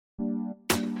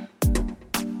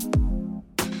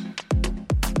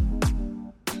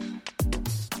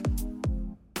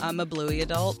I'm a Bluey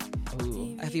adult.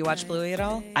 Ooh. Have you watched Bluey at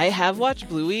all? I have watched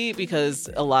Bluey because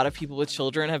a lot of people with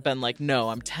children have been like, no,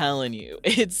 I'm telling you,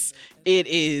 it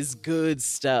is good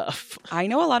stuff. I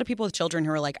know a lot of people with children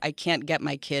who are like, I can't get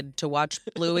my kid to watch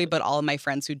Bluey, but all of my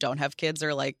friends who don't have kids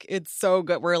are like, it's so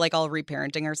good. We're like all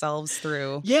reparenting ourselves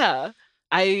through. Yeah.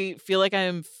 I feel like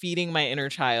I'm feeding my inner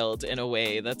child in a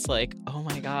way that's like, oh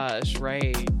my gosh,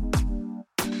 right.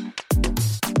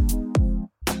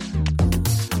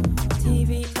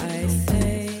 TV, I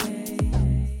say.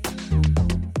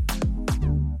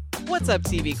 What's up,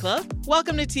 TV Club?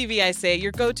 Welcome to TV I Say,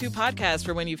 your go-to podcast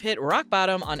for when you've hit rock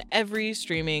bottom on every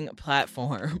streaming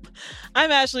platform.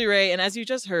 I'm Ashley Ray, and as you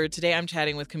just heard, today I'm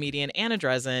chatting with comedian Anna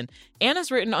Drezen.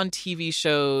 Anna's written on TV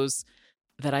shows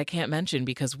that I can't mention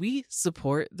because we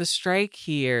support the strike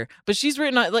here. But she's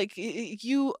written on, like,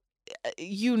 you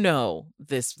know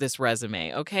this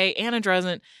resume, okay? Anna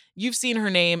Drezen, you've seen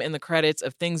her name in the credits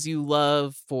of things you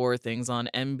love for things on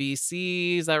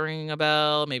NBC. Is that ringing a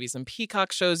bell? Maybe some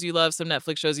Peacock shows you love, some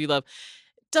Netflix shows you love.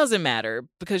 Doesn't matter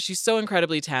because she's so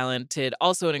incredibly talented.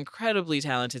 Also an incredibly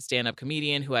talented stand-up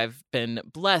comedian who I've been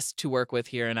blessed to work with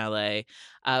here in LA.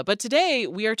 But today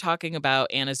we are talking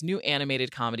about Anna's new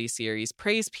animated comedy series,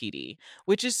 Praise PD,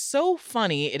 which is so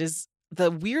funny. It is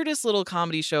the weirdest little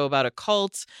comedy show about a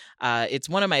cult. It's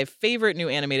one of my favorite new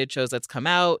animated shows that's come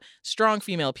out. Strong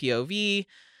female POV.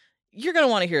 You're going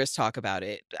to want to hear us talk about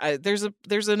it.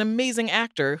 There's an amazing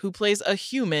actor who plays a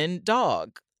human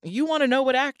dog. You want to know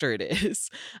what actor it is.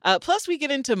 Plus, we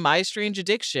get into My Strange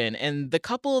Addiction and the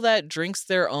couple that drinks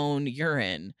their own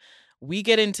urine. We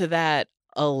get into that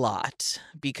a lot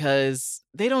because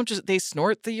they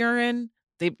snort the urine.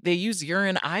 They use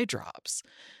urine eye drops.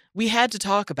 We had to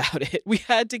talk about it. We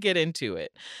had to get into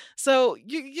it. So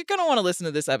you're going to want to listen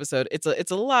to this episode.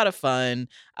 It's a lot of fun.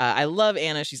 I love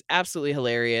Anna. She's absolutely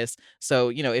hilarious.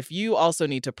 So, if you also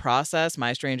need to process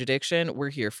My Strange Addiction,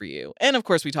 we're here for you. And of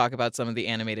course, we talk about some of the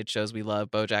animated shows we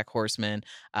love, BoJack Horseman,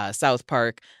 South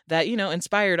Park, that,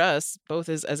 inspired us both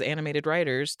as animated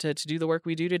writers to do the work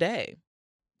we do today.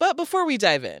 But before we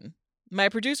dive in, my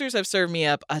producers have served me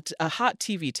up a hot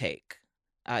TV take.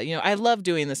 I love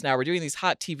doing this now. We're doing these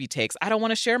hot TV takes. I don't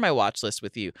want to share my watch list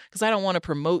with you because I don't want to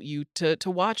promote you to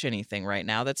watch anything right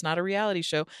now that's not a reality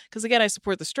show because, again, I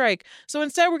support the strike. So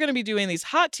instead, we're going to be doing these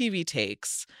hot TV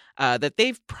takes that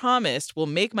they've promised will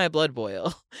make my blood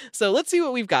boil. So let's see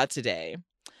what we've got today.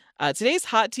 Today's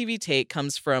hot TV take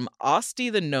comes from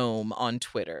Austy the Gnome on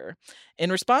Twitter.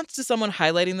 In response to someone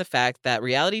highlighting the fact that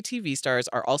reality TV stars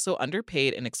are also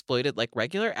underpaid and exploited like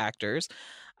regular actors,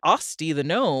 Austy the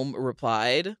Gnome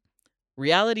replied,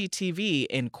 reality TV,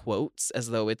 in quotes,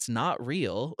 as though it's not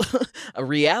real, a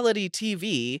reality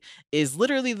TV is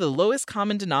literally the lowest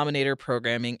common denominator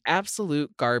programming,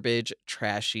 absolute garbage,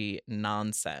 trashy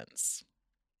nonsense.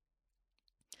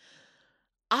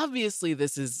 Obviously,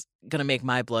 this is going to make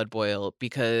my blood boil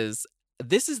because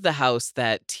this is the house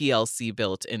that TLC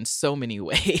built in so many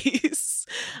ways.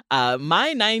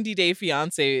 My 90 Day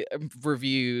Fiancé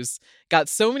reviews got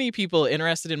so many people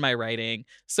interested in my writing.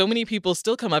 So many people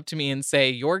still come up to me and say,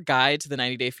 your guide to the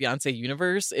 90 Day Fiancé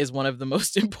universe is one of the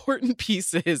most important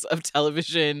pieces of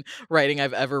television writing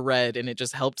I've ever read. And it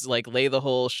just helped lay the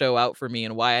whole show out for me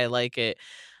and why I like it.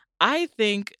 I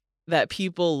think that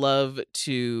people love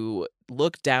to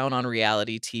look down on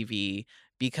reality TV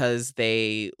because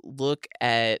they look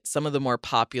at some of the more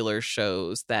popular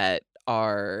shows that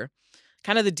are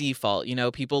kind of the default.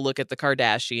 People look at the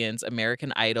Kardashians,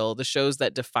 American Idol, the shows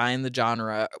that define the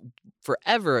genre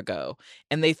forever ago,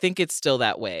 and they think it's still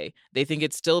that way. They think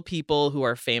it's still people who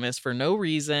are famous for no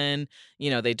reason.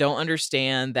 They don't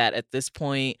understand that at this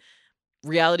point,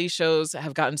 reality shows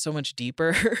have gotten so much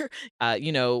deeper.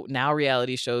 Now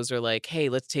reality shows are like, hey,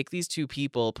 let's take these two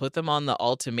people, put them on the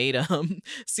ultimatum,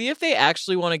 see if they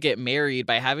actually want to get married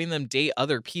by having them date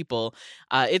other people.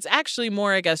 It's actually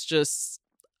more, I guess, just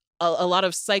a lot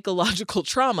of psychological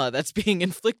trauma that's being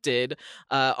inflicted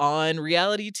on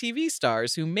reality TV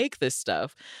stars who make this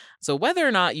stuff. So whether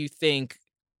or not you think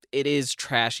it is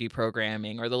trashy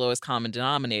programming or the lowest common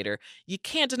denominator, you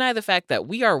can't deny the fact that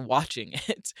we are watching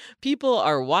it. People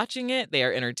are watching it. They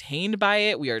are entertained by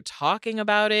it. We are talking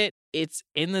about it. It's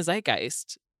in the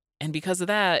zeitgeist. And because of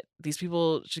that, these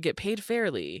people should get paid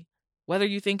fairly. Whether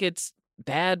you think it's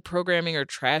bad programming or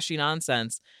trashy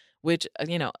nonsense, which,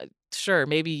 sure,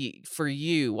 maybe for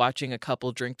you, watching a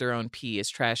couple drink their own pee is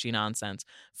trashy nonsense.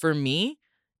 For me,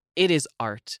 it is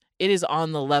art. It is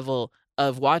on the level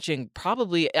of watching,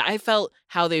 probably, I felt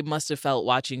how they must have felt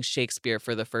watching Shakespeare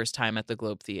for the first time at the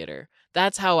Globe Theater.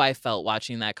 That's how I felt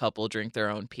watching that couple drink their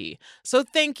own pee. So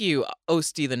thank you,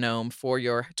 Osty the Gnome, for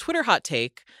your Twitter hot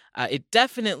take. It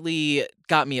definitely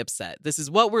got me upset. This is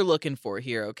what we're looking for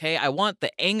here, okay? I want the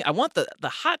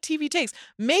hot TV takes.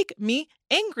 Make me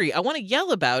angry. I want to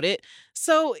yell about it.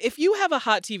 So if you have a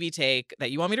hot TV take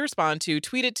that you want me to respond to,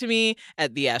 tweet it to me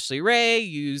at the Ashley Ray.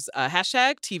 Use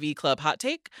hashtag TV Club Hot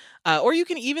Take, or you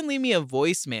can even leave me a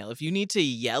voicemail if you need to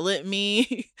yell at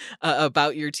me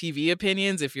about your TV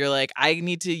opinions. If you're like, I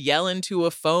need to yell into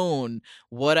a phone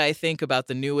what I think about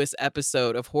the newest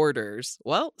episode of Hoarders.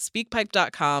 Well,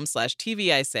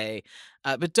 speakpipe.com/TVISay.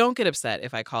 But don't get upset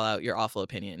if I call out your awful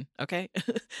opinion, okay?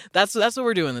 That's what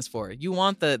we're doing this for. You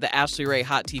want the Ashley Ray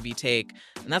hot TV take,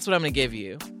 and that's what I'm going to give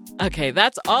you. Okay,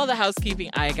 that's all the housekeeping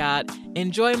I got.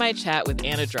 Enjoy my chat with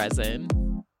Anna Drezen.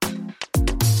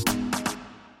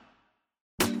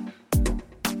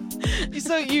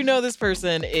 So this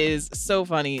person is so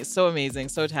funny, so amazing,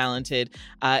 so talented,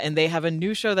 and they have a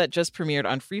new show that just premiered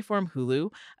on Freeform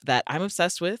Hulu that I'm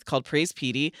obsessed with called Praise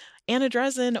Petey. Anna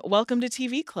Drezen, welcome to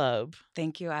TV Club.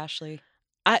 Thank you, Ashley.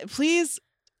 Please,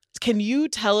 can you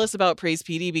tell us about Praise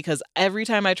Petey? Because every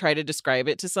time I try to describe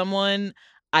it to someone,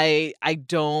 I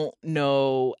don't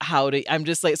know how to. I'm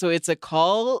just like, so it's a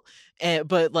cult,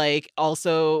 but like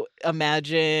also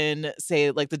imagine,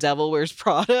 say, like The Devil Wears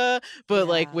Prada, but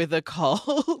like with a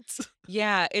cult.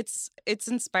 Yeah, it's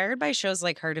inspired by shows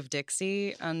like Heart of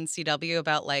Dixie on CW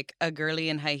about like a girlie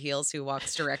in high heels who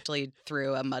walks directly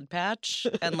through a mud patch,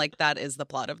 and like that is the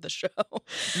plot of the show.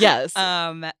 Yes.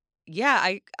 Yeah,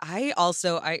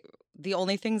 I the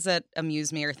only things that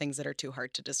amuse me are things that are too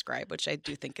hard to describe, which I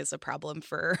do think is a problem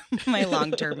for my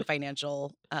long-term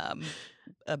financial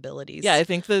abilities. Yeah, I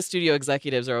think the studio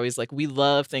executives are always like, we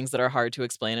love things that are hard to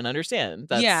explain and understand.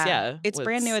 It's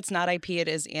brand new. It's not IP. It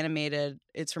is animated.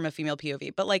 It's from a female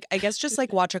POV. But like, I guess just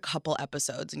like watch a couple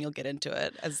episodes and you'll get into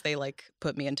it as they like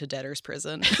put me into debtor's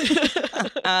prison.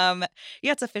 Yeah,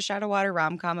 it's a fish out of water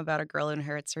rom-com about a girl who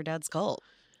inherits her dad's cult.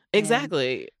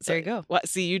 Exactly. There you go.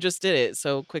 See, you just did it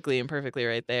so quickly and perfectly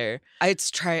right there. It's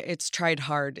tried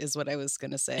hard is what I was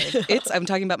going to say. I'm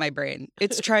talking about my brain.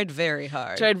 It's tried very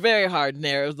hard. Tried very hard,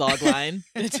 narrow log line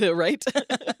to right.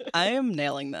 I am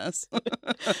nailing this.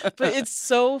 But it's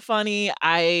so funny.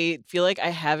 I feel like I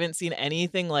haven't seen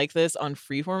anything like this on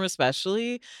Freeform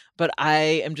especially, but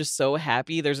I am just so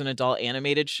happy there's an adult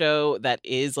animated show that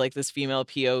is like this female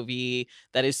POV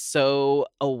that is so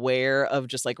aware of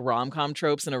just like rom-com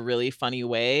tropes in a really funny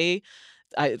way.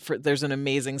 There's an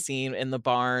amazing scene in the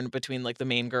barn between like the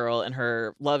main girl and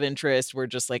her love interest where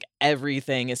just like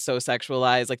everything is so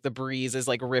sexualized, like the breeze is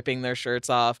like ripping their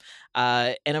shirts off.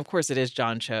 And of course it is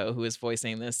John Cho who is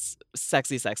voicing this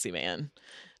sexy, sexy man.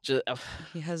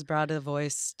 He has brought a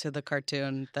voice to the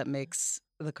cartoon that makes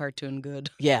the cartoon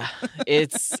good. Yeah,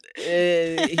 it's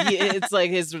like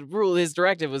his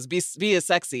directive was be as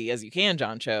sexy as you can,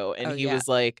 John Cho, and he was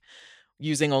like,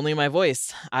 using only my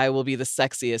voice, I will be the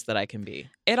sexiest that I can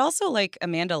be. It also like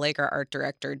Amanda Lake, our art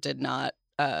director, did not.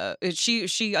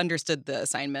 She understood the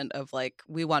assignment of like,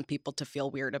 we want people to feel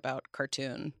weird about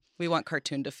cartoon. We want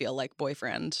cartoon to feel like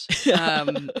boyfriend.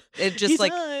 It just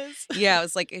like, yeah, it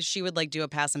was like she would like do a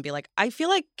pass and be like, I feel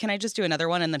like, can I just do another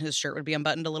one? And then his shirt would be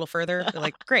unbuttoned a little further. They're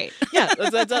like, great. Yeah,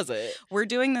 that does it. We're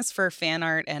doing this for fan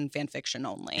art and fan fiction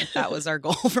only. That was our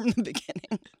goal from the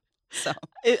beginning. So,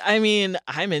 I mean,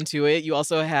 I'm into it. You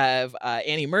also have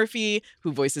Annie Murphy,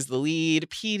 who voices the lead,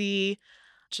 Petey.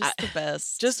 Just the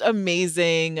best. Just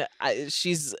amazing.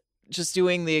 She's just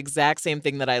doing the exact same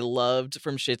thing that I loved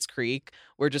from Schitt's Creek,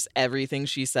 where just everything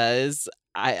she says,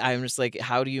 I'm just like,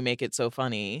 how do you make it so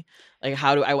funny? Like,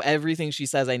 everything she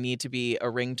says, I need to be a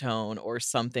ringtone or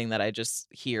something that I just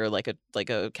hear like a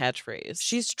catchphrase.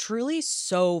 She's truly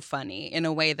so funny in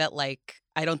a way that like,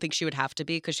 I don't think she would have to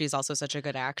be because she's also such a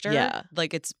good actor. Yeah.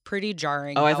 Like, it's pretty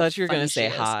jarring. Oh, I thought you were going to say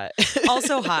hot.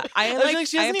 Also hot. I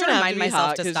she have to remind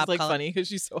myself to stop like calling. funny because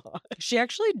she's so hot. She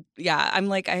actually, yeah, I'm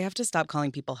like, I have to stop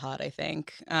calling people hot, I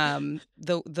think.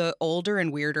 The older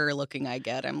and weirder looking I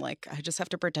get, I'm like, I just have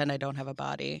to pretend I don't have a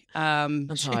body.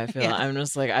 That's how I feel. Yeah. I'm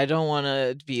just like, I don't want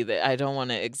to be there. I don't want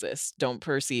to exist. Don't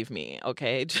perceive me,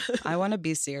 okay? I want to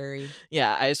be Siri.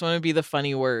 Yeah, I just want to be the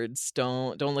funny words.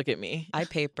 Don't look at me. I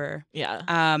paper. Yeah.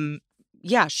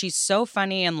 Yeah, she's so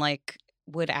funny and like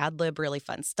would ad lib really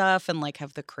fun stuff and like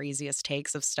have the craziest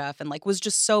takes of stuff and like was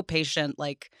just so patient.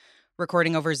 Like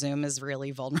recording over Zoom is really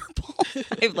vulnerable.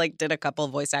 I've like did a couple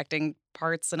voice acting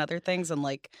parts and other things and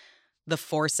like the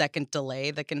 4-second delay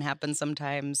that can happen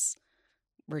sometimes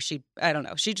where I don't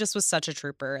know, she just was such a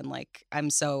trooper and like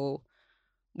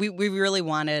we really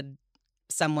wanted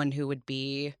someone who would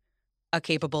be a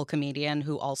capable comedian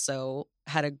who also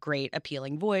had a great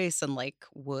appealing voice and like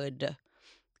would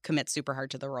commit super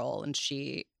hard to the role, and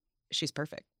she's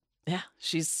perfect. Yeah,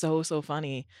 she's so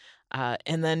funny.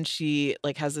 And then she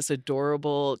like has this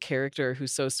adorable character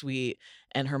who's so sweet,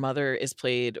 and her mother is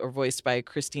played or voiced by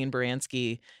Christine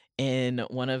Baranski in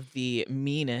one of the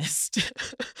meanest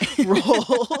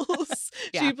roles.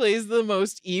 Yeah. She plays the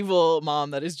most evil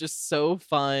mom that is just so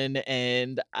fun,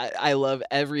 and I love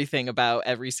everything about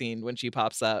every scene when she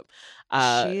pops up.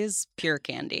 She's pure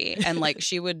candy. And like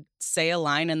she would say a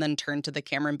line and then turn to the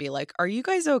camera and be like, "Are you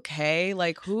guys okay?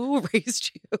 Like, who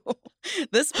raised you?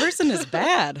 This person is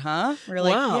bad, huh?" We're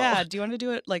like, Wow. "Yeah, do you want to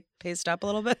do it like paced up a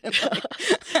little bit?"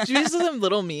 Like, She uses them a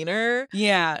little meaner.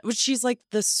 yeah, but she's like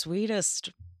the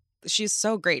sweetest. She's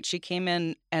so great. She came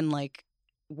in and like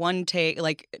one take,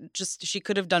 like just she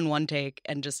could have done one take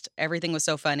and just everything was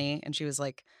so funny. And she was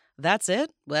like, "That's it?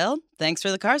 Well, thanks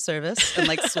for the car service." And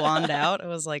like swanned out. I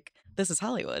was like, this is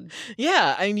Hollywood.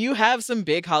 Yeah, I mean, you have some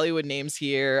big Hollywood names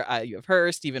here. You have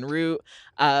her, Stephen Root.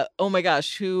 Oh my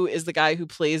gosh, who is the guy who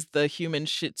plays the human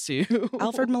Shih Tzu?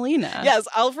 Alfred Molina. Yes,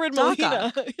 Alfred Doc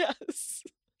Molina. Ock. Yes.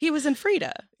 He was in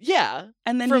Frida. Yeah.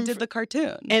 And then From he did the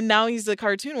cartoon. And now he's a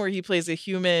cartoon where he plays a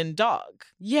human dog.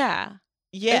 yeah.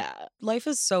 Yeah. Life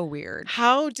is so weird.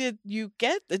 How did you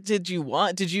get did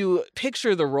you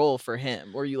picture the role for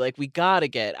him? Were you like, we gotta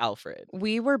get Alfred?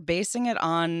 We were basing it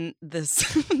on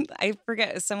this. I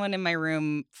forget, someone in my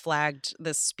room flagged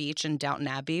this speech in Downton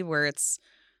Abbey where it's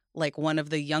like one of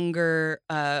the younger,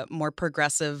 more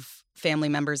progressive family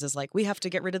members is like, "We have to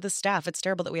get rid of the staff. It's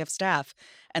terrible that we have staff."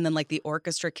 And then like the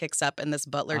orchestra kicks up and this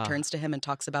butler turns to him and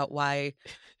talks about why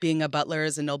being a butler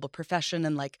is a noble profession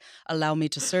and like, "Allow me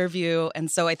to serve you." And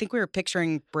so I think we were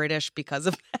picturing British because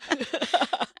of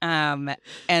that.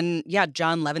 And yeah,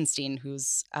 John Levinstein,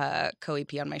 who's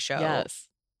co-EP on my show, Yes.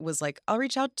 was like, "I'll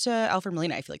reach out to Alfred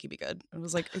Molina. I feel like he'd be good." I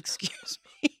was like, "Excuse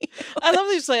me." I love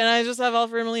these and I just have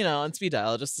Alfred Molina on speed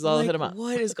dial, just as I'll Like, hit him up.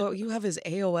 what is going? You have his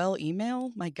AOL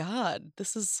email? My God,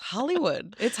 this is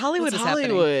Hollywood. It's Hollywood. It's is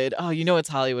happening. Hollywood. Oh, you know it's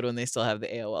Hollywood when they still have the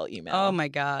AOL email. Oh my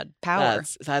God, power.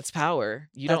 That's power.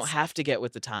 You don't That's- have to get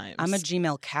with the times. I'm a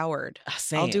Gmail coward.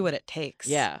 Same. I'll do what it takes.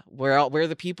 Yeah, where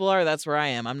the people are, that's where I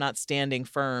am. I'm not standing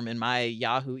firm in my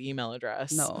Yahoo email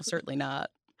address. No, certainly not.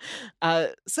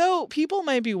 So people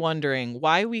might be wondering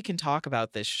why we can talk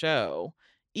about this show,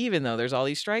 even though there's all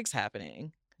these strikes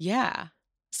happening. Yeah.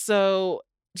 So,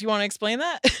 do you want to explain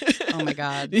that? Oh my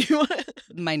God. Do you want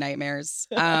My nightmares.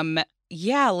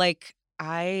 Yeah, like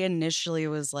I initially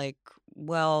was like,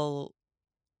 well,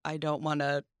 I don't want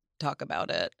to talk about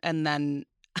it. And then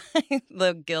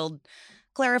the guild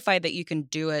clarified that you can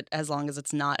do it as long as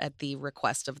it's not at the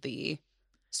request of the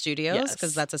studios,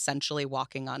 because Yes. that's essentially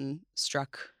walking on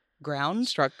struck ground.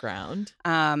 struck ground?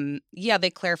 Yeah, they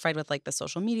clarified with like the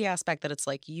social media aspect that it's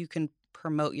like you can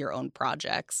promote your own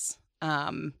projects,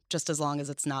 just as long as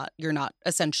you're not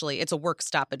essentially, it's a work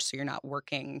stoppage, so you're not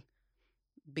working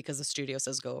because the studio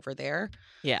says go over there.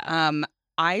 Yeah.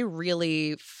 I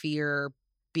really fear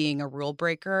being a rule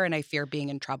breaker, and I fear being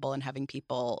in trouble and having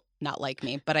people not like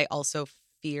me, but I also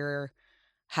fear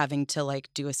having to like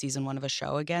do a season 1 of a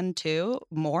show again too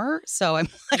more. So I'm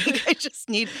like, I just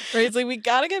need Right, it's like we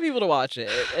got to get people to watch it.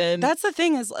 And that's the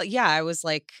thing is, yeah, I was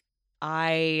like,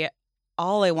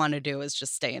 all I want to do is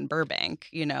just stay in Burbank,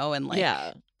 and like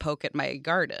yeah. poke at my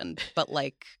garden. But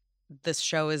like, this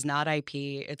show is not IP.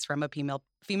 It's from a female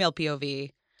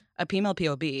POV, a female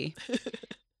POB,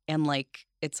 and like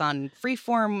it's on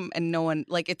Freeform, and no one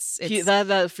like it's that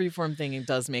freeform thing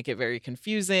does make it very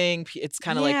confusing. It's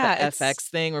kind of Yeah, like the it's- FX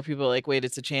thing where people are like, wait,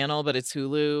 it's a channel, but it's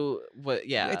Hulu. What?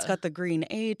 Yeah, it's got the green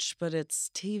H, but it's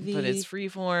TV, but it's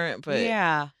freeform. But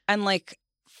yeah, and like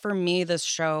for me, this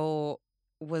show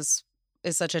is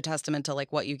such a testament to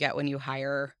like what you get when you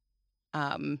hire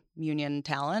union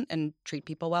talent and treat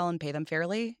people well and pay them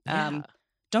fairly. yeah,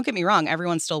 Don't get me wrong,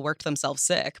 everyone still worked themselves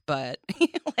sick, but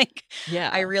like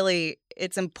yeah.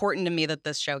 it's important to me that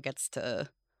this show gets to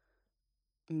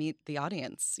meet the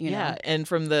audience, Yeah, and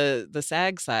from the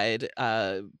SAG side,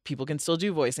 people can still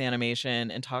do voice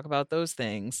animation and talk about those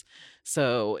things.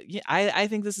 So yeah, I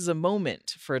think this is a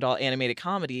moment for adult animated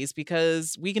comedies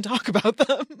because we can talk about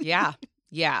them. Yeah.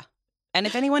 Yeah. And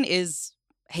if anyone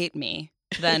hate me,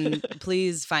 then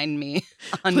please find me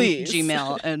on Please.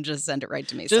 Gmail and just send it right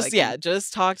to me. Just so I can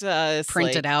just talk to us.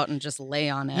 print it out and just lay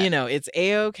on it. You know, it's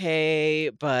A-okay,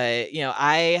 but, you know,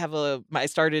 I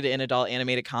started in adult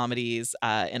animated comedies,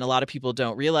 and a lot of people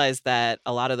don't realize that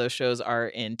a lot of those shows are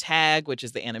in TAG, which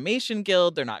is the Animation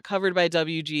Guild. They're not covered by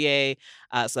WGA,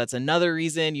 so that's another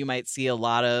reason you might see a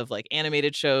lot of, like,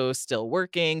 animated shows still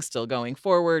working, still going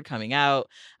forward, coming out.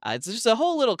 It's just a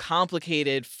whole little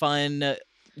complicated, fun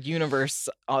universe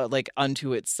like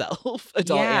unto itself,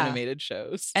 adult animated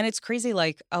shows. And it's crazy,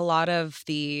 like a lot of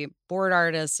the board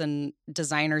artists and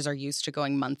designers are used to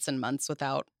going months and months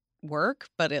without work,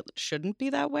 but it shouldn't be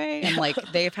that way. And like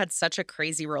they've had such a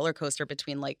crazy roller coaster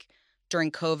between like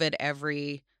during COVID,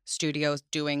 every studio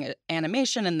doing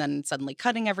animation and then suddenly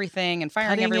cutting everything and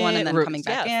firing everyone and then coming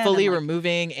back in. Fully and, like,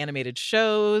 removing animated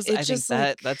shows. I think just,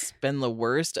 that's been the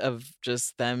worst of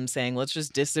just them saying, let's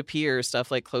just disappear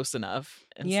stuff like Close Enough.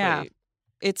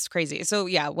 It's crazy. So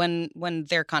yeah, when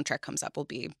their contract comes up, we'll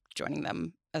be joining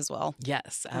them as well.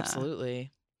 Yes,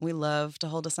 absolutely. We love to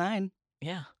hold a sign.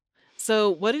 Yeah. So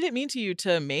what did it mean to you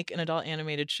to make an adult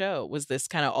animated show? Was this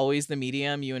kind of always the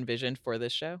medium you envisioned for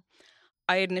this show?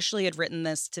 I initially had written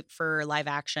this for live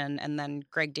action, and then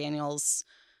Greg Daniels,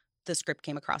 the script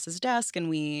came across his desk, and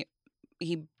we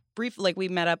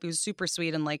met up. He was super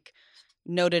sweet and like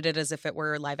noted it as if it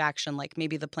were live action. Like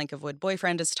maybe the plank of wood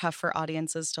boyfriend is tough for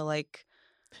audiences to like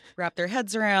wrap their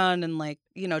heads around, and like,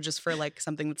 you know, just for like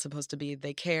something that's supposed to be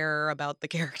they care about the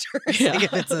characters. Like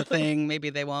if it's a thing, maybe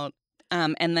they won't.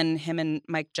 And then him and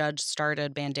Mike Judge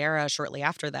started Bandera shortly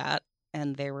after that,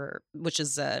 and which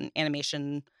is an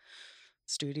animation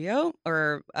studio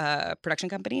or production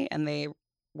company, and they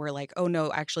were like, oh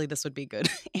no, actually this would be good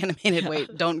animated.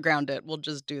 Wait, don't ground it, we'll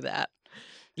just do that.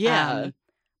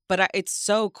 But it's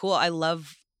so cool. I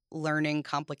love learning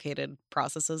complicated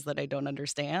processes that I don't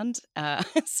understand,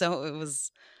 so it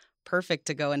was perfect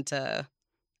to go into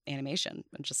animation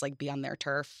and just like be on their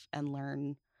turf and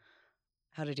learn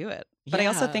how to do it. But I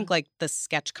also think like the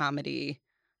sketch comedy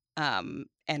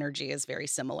energy is very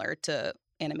similar to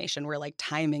animation, where like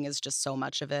timing is just so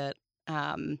much of it,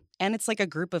 and it's like a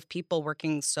group of people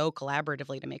working so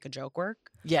collaboratively to make a joke work,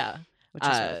 which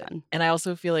is really fun. And I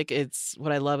also feel like it's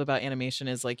what I love about animation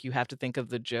is like you have to think of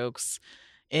the jokes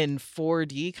in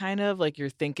 4D, kind of like you're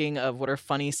thinking of what are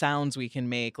funny sounds we can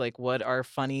make, like what are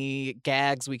funny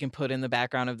gags we can put in the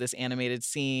background of this animated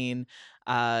scene,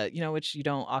 you know, which you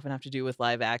don't often have to do with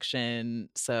live action.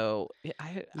 So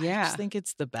I just think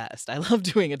it's the best. I love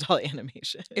doing adult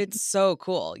animation. It's so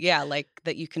cool. Yeah, like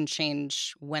that you can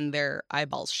change when their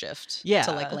eyeballs shift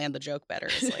to like land the joke better.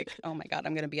 It's like, oh my God,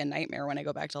 I'm going to be a nightmare when I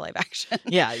go back to live action.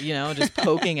 You know, just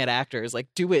poking at actors, like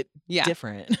do it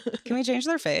different. Can we change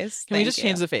their face? Can we just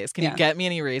change the face? Can you get me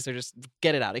an eraser? Just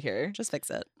get it out of here. Just fix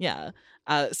it. Yeah.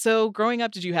 So growing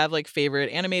up, did you have like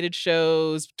favorite animated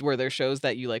shows? Were there shows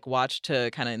that you like watched to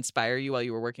kind of inspire you while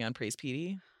you were working on Praise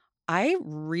PD? I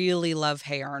really love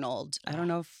Hey Arnold. I don't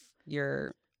know if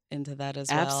you're into that as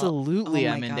well. Absolutely,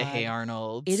 I'm into Hey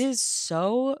Arnold. It is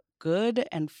so good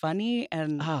and funny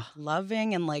and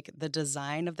loving, and like the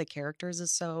design of the characters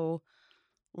is so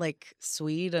like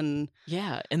sweet, and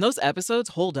and those episodes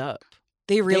hold up.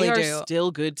 They really are do.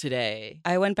 Still good today.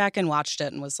 I went back and watched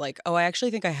it and was like, oh, I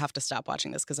actually think I have to stop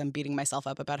watching this because I'm beating myself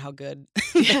up about how good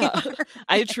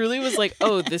I truly was like,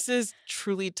 oh, this is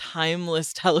truly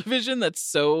timeless television that's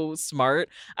so smart.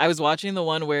 I was watching the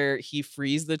one where he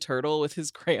frees the turtle with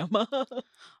his grandma.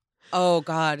 Oh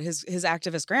God, his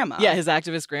activist grandma. Yeah, his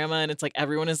activist grandma, and it's like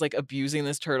everyone is like abusing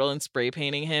this turtle and spray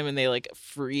painting him, and they like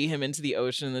free him into the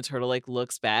ocean, and the turtle like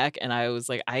looks back, and I was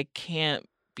like, I can't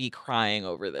be crying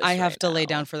over this. I have to lay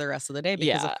down for the rest of the day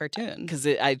because of cartoon.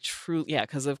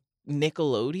 Because of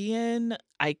Nickelodeon,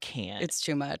 I can't. It's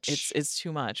too much. It's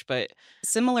too much. But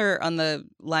similar on the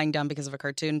lying down because of a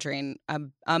cartoon train.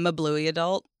 I'm a Bluey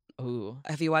adult. Ooh.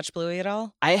 Have you watched Bluey at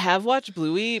all? I have watched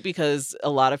Bluey because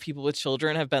a lot of people with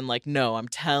children have been like, no, I'm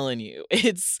telling you,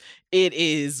 it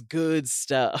is good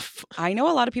stuff. I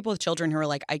know a lot of people with children who are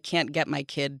like, I can't get my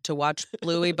kid to watch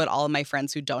Bluey, but all of my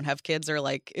friends who don't have kids are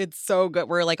like, it's so good.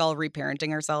 We're like all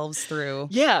reparenting ourselves through.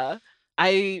 Yeah.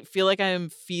 I feel like I'm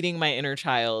feeding my inner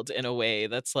child in a way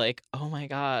that's like, oh my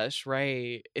gosh,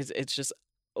 right. It's just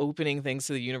opening things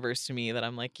to the universe to me that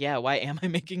I'm like, yeah, why am I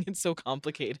making it so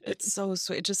complicated? It's so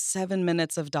sweet. Just 7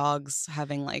 minutes of dogs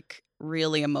having like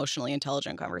really emotionally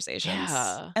intelligent conversations.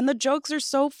 Yeah. And the jokes are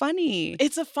so funny.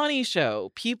 It's a funny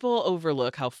show. People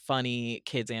overlook how funny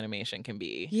kids animation can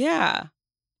be. Yeah.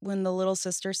 When the little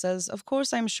sister says, of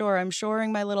course I'm sure, I'm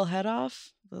shoring my little head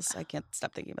off. I can't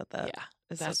stop thinking about that. Yeah.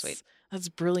 It's so sweet. That's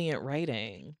brilliant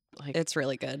writing. Like, It's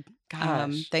really good.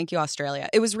 gosh. Thank you, Australia.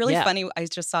 It was really Yeah. funny. I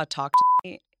just saw Talk to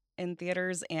Me in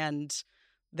theaters, and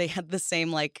they had the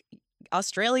same like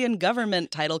Australian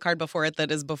government title card before it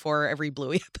that is before every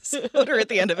Bluey episode or at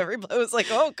the end of every Bluey. It was like,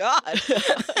 oh God.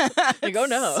 Like, oh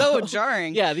no. So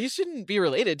jarring. Yeah, these shouldn't be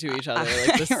related to each other.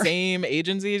 Like the same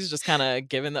agencies just kind of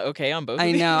given the okay on both of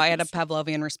I these. know. I had a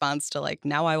Pavlovian response to like,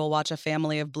 now I will watch a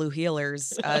family of blue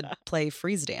healers play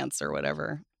freeze dance or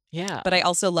whatever. Yeah. But I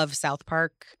also love South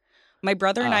Park. My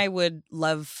brother and Oh. I would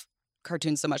love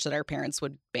cartoons so much that our parents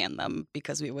would ban them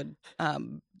because we would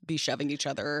be shoving each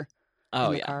other Oh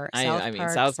in the yeah. car. I mean,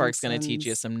 South Park's going to teach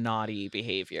you Simpsons. some naughty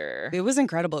behavior. It was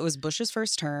incredible. It was Bush's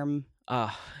first term.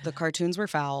 Oh, The cartoons were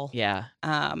foul. yeah.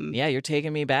 Um, Yeah, you're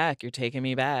taking me back. You're taking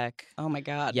me back. Oh my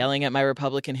God. Yelling at my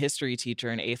Republican history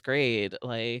teacher in 8th grade.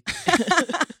 Like,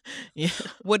 yeah.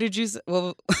 What did you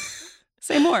well,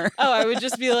 say more? Oh, I would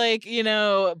just be like,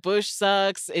 Bush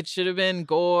sucks. It should have been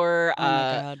Gore. Oh my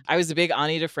God. I was a big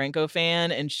Ani DeFranco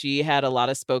fan, and she had a lot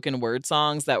of spoken word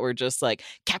songs that were just like,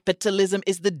 capitalism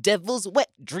is the devil's wet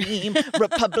dream.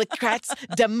 Republicrats,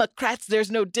 Democrats,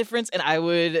 there's no difference. And I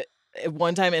would,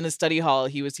 one time in a study hall,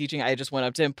 he was teaching, I just went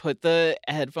up to him, put the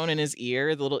headphone in his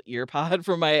ear, the little ear pod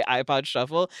from my iPod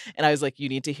Shuffle. And I was like, you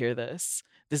need to hear this.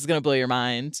 This is going to blow your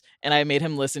mind. And I made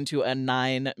him listen to a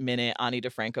 9-minute Ani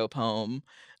DeFranco poem.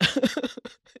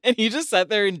 And he just sat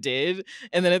there and did.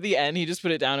 And then at the end, he just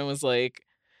put it down and was like,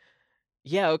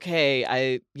 yeah,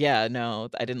 okay. No,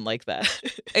 I didn't like that.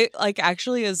 It like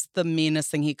actually is the meanest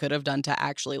thing he could have done to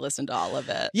actually listen to all of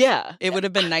it. Yeah. It would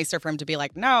have been nicer for him to be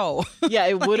like, no. Yeah,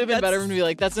 it would have been better that's- for him to be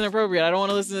like, that's inappropriate. I don't want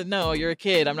to listen to no, you're a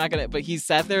kid. I'm not going to. But he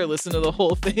sat there and listened to the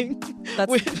whole thing.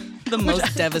 That's the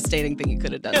most devastating thing he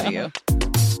could have done to you.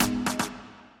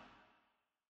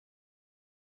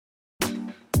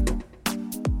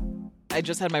 I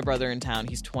just had my brother in town.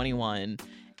 He's 21.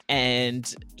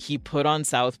 And he put on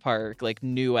South Park like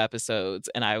new episodes,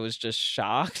 and I was just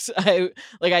shocked.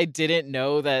 I didn't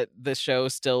know that the show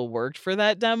still worked for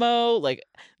that demo. Like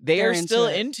they are still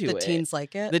into it. The teens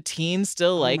like it. The teens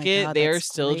still like my it. God, They are that's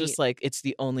still just great. like, it's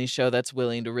the only show that's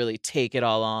willing to really take it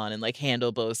all on and like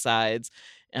handle both sides.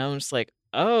 And I'm just like,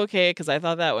 oh, okay, because I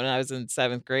thought that when I was in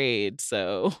 7th grade.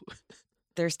 So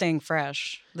They're staying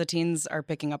fresh. The teens are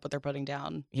picking up what they're putting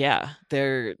down. yeah,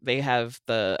 they have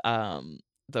the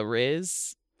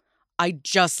Riz. I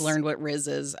just learned what Riz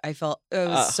is. I felt it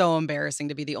was so embarrassing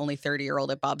to be the only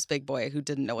 30-year-old at Bob's Big Boy who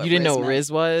didn't know what You didn't Riz know what meant.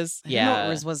 Riz was? I didn't know what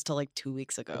Riz was till like 2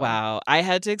 weeks ago. Wow. I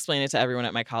had to explain it to everyone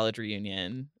at my college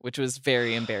reunion, which was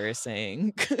very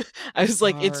embarrassing. I was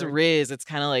like, it's Hard. Riz. It's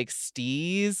kind of like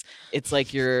steez. It's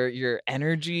like your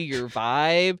energy, your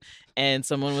vibe. And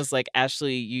someone was like,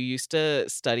 Ashley, you used to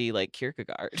study like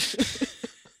Kierkegaard.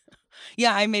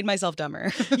 Yeah, I made myself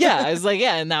dumber. Yeah, I was like,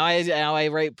 yeah, and now I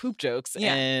write poop jokes,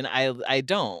 Yeah. and I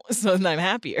don't, so then I'm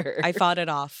happier. I fought it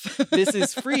off. This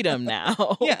is freedom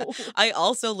now. Yeah. I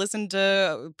also listened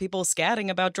to people scatting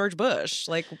about George Bush.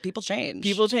 Like, people change.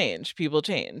 People change. People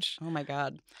change. Oh, my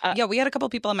God. Uh, Yeah, we had a couple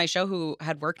people on my show who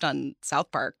had worked on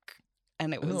South Park,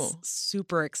 and it was Ooh.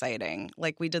 super exciting.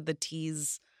 Like, we did the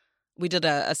tease. We did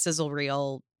a sizzle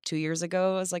reel 2 years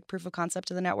ago as, like, proof of concept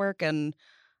to the network, and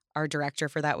our director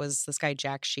for that was this guy,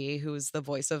 Jack Shee, who was the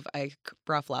voice of Ike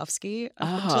Broflovsky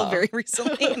until Oh. very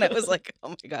recently. And I was like, oh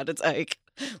my God, it's Ike.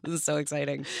 This is so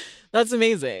exciting. That's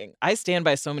amazing. I stand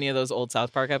by so many of those old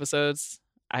South Park episodes.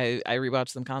 I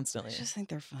rewatch them constantly. I just think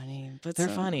they're funny. But They're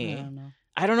so- funny. I don't know.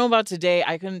 I don't know about today.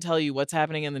 I couldn't tell you what's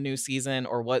happening in the new season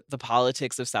or what the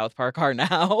politics of South Park are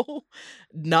now.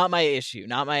 Not my issue.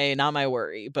 Not my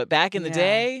worry. But back in the Yeah.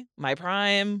 day, my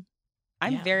prime.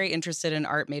 I'm Yeah. very interested in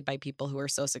art made by people who are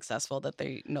so successful that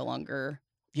they no longer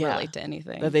Yeah. relate to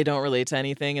anything. That they don't relate to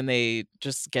anything, and they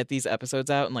just get these episodes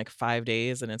out in like 5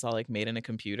 days, and it's all like made in a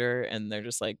computer, and they're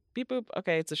just like beep boop,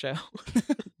 okay, it's a show.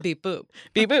 Beep boop.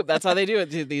 Beep boop. That's how they do it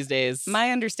these days. My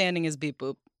understanding is beep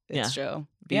boop. It's Yeah. show.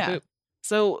 Beep yeah. boop.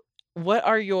 So what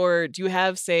are do you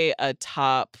have, say, a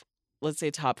top, let's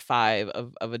say top 5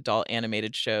 of adult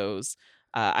animated shows?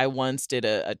 I once did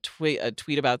a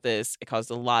tweet about this. It caused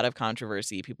a lot of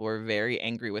controversy. People were very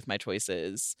angry with my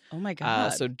choices. Oh my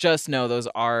God. So just know those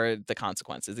are the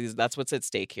consequences. That's what's at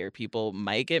stake here. People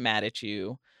might get mad at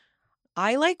you.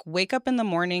 I like wake up in the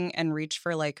morning and reach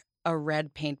for like a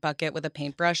red paint bucket with a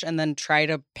paintbrush and then try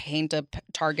to paint a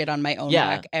target on my own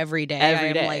Yeah. back every day. Every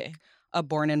I'm day. like a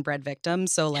born and bred victim.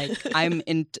 So like I'm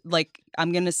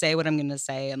I'm gonna say what I'm gonna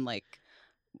say, and like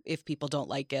if people don't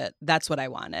like it, that's what I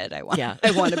wanted. I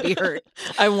want to be hurt.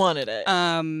 I wanted it.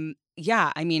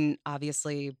 Yeah, I mean,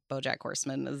 obviously BoJack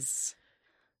Horseman is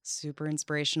super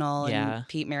inspirational, Yeah. and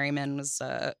Pete Merriman was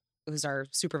who's our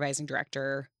supervising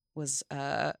director, was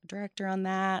a director on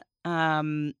that.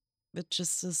 It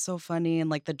just is so funny, and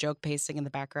like the joke pacing and the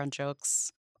background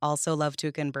jokes. Also love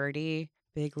Tuca and Birdie.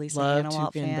 Big Lisa Love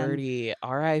Hannawalt Tuca and fan. Birdie.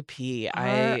 R.I.P.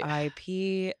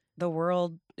 R.I.P. The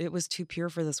world. It was too pure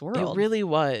for this It world. really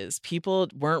was. People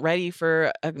weren't ready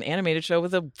for an animated show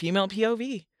with a female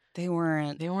POV. They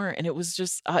weren't. And it was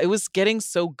just it was getting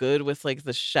so good with like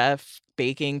the chef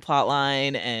baking plot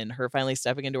line and her finally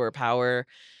stepping into her power,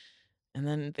 and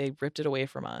then they ripped it away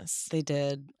from us. They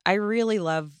did. I really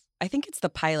love, I think it's the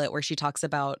pilot where she talks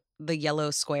about the yellow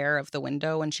square of the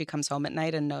window when she comes home at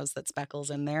night and knows that Speckle's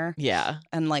in there. Yeah.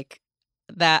 And like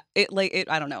that,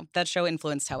 I don't know, that show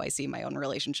influenced how I see my own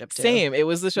relationship too. Same. It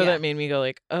was the show Yeah. that made me go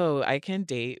like, oh, I can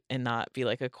date and not be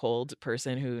like a cold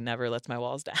person who never lets my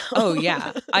walls down. Oh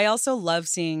yeah. I also love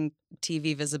seeing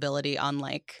TV visibility on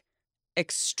like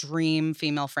extreme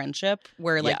female friendship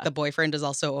where like Yeah. the boyfriend is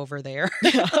also over there.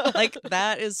 Like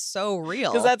that is so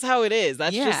real. Because that's how it is.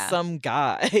 That's Yeah. just some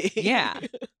guy. Yeah.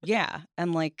 Yeah.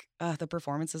 And like the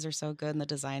performances are so good and the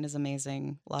design is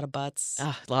amazing. A lot of butts.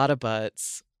 A lot of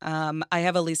butts. I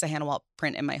have a Lisa Hannawalt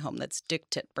print in my home that's Dick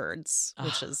Tit Birds,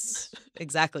 which is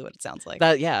exactly what it sounds like.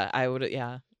 I would.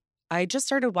 Yeah. I just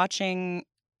started watching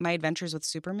My Adventures with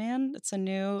Superman. It's a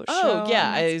new show. Oh yeah,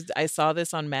 on Netflix. I saw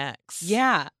this on Max.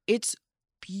 Yeah, it's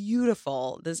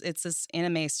beautiful. It's this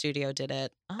anime studio did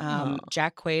it. Oh.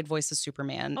 Jack Quaid voices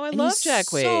Superman. Oh, I and love he's Jack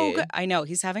So Quaid. good. I know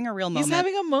he's having a real moment. He's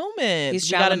having a moment.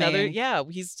 He's We got another. Chalamet. Yeah,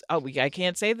 he's. Oh, I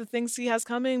can't say the things he has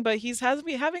coming, but he's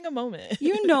having a moment.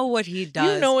 You know what he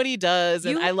does. You know what he does,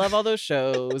 and You- I love all those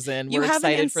shows, and You we're have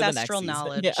an excited for the next ancestral season.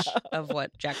 knowledge Yeah. of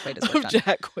what Jack Quaid has Of worked on.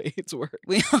 Jack Quaid's work.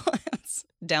 We it's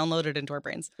downloaded into our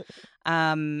brains.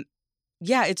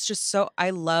 Yeah, it's just so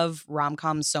I love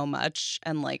rom-coms so much,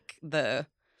 and like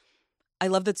I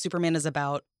love that Superman is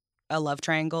about a love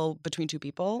triangle between two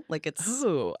people. Like it's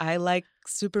Oh, I like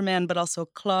Superman, but also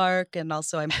Clark, and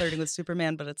also I'm flirting with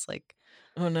Superman, but it's like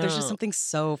oh no! there's just something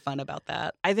so fun about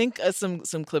that. I think some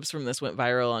clips from this went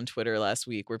viral on Twitter last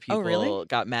week where people really?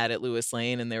 got mad at Lois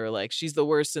Lane and they were like, "She's the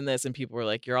worst in this," and people were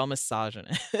like, "You're all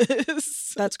misogynist."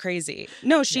 That's crazy.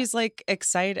 No, she's like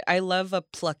excited. I love a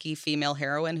plucky female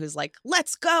heroine who's like,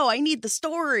 "Let's go! I need the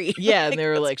story." Yeah, and they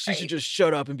were that's like, she should great. just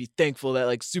shut up and be thankful that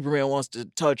like Superman wants to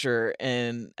touch her,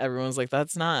 and everyone's like,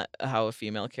 that's not how a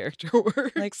female character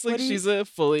works. Like, what do you- she's a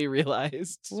fully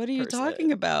realized. What are you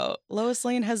talking about? Lois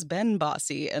Lane has been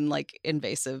bossy and like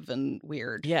invasive and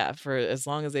weird. Yeah, for as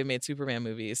long as they've made Superman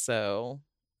movies. So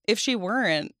If she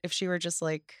were just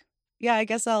like, yeah, I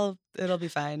guess it'll be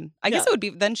fine. I guess Yeah. it would be,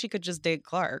 then she could just date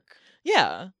Clark.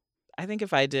 yeah, I think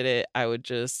if I did it, I would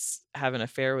just have an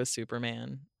affair with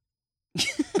Superman.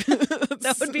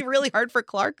 That would be really hard for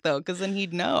Clark though, because then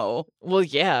he'd know. Well,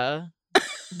 yeah.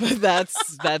 But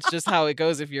that's just how it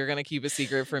goes. If you're gonna keep a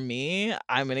secret from me,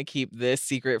 I'm gonna keep this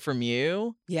secret from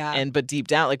you. Yeah. But deep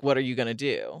down, like, what are you gonna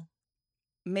do?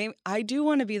 Maybe I do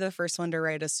want to be the first one to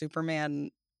write a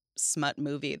Superman smut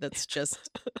movie that's just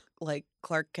like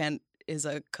Clark Kent is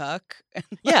a cuck. And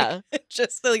Yeah.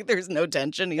 just like there's no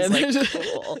tension. He's And like, there's-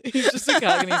 cool. He's just a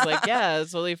cuck, and he's like, yeah,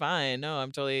 it's totally fine. No,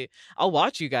 I'll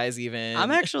watch you guys even.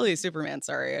 I'm actually Superman.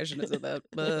 Sorry, I shouldn't have said that.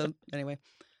 But anyway,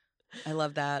 I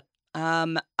love that.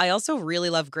 I also really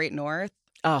love Great North.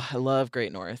 Oh, I love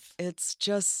Great North. It's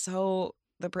just so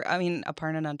Aparna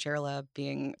Nancherla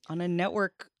being on a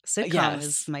network sitcom Yes.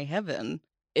 is my heaven.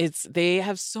 They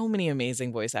have so many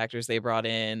amazing voice actors they brought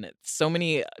in. So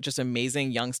many just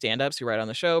amazing young stand-ups who write on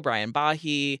the show. Brian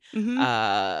Bahi. Mhm.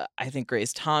 I think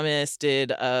Grace Thomas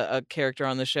did a character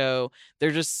on the show.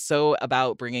 They're just so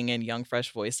about bringing in young,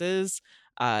 fresh voices.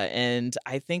 And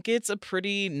I think it's a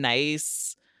pretty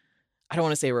nice, I don't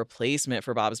want to say replacement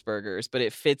for Bob's Burgers, but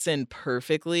it fits in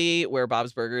perfectly where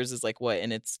Bob's Burgers is like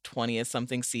in its 20th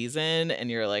something season. And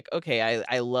you're like, okay,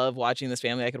 I love watching this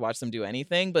family. I could watch them do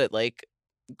anything, but like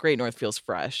Great North feels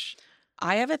fresh.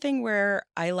 I have a thing where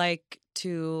I like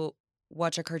to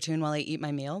watch a cartoon while I eat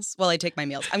my meals. Well, I take my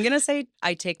meals. I'm going to say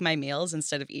I take my meals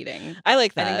instead of eating. I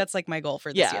like that. I think that's like my goal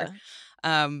for this year.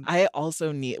 I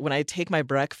also need, when I take my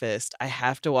breakfast, I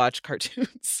have to watch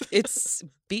cartoons. It's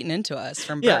beaten into us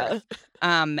from Yeah.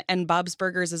 birth. And Bob's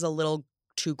Burgers is a little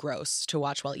too gross to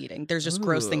watch while eating. There's just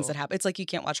gross things Ooh. that happen. It's like you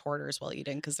can't watch Hoarders while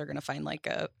eating because they're going to find like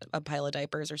a pile of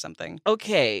diapers or something.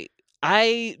 Okay.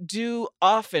 I do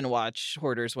often watch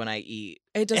Hoarders when I eat.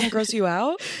 It doesn't gross you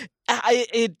out?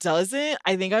 It doesn't.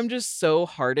 I think I'm just so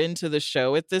hardened to the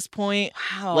show at this point.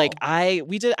 Wow. Like I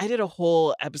did a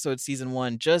whole episode season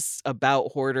 1 just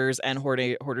about Hoarders and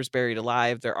Hoarders Buried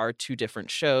Alive. There are 2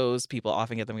 different shows. People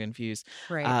often get them confused.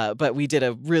 Right. But we did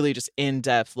a really just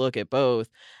in-depth look at both.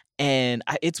 And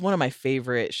it's one of my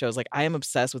favorite shows. Like, I am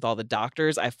obsessed with all the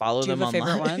doctors. I follow Do you them have a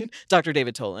online. favorite one? Dr.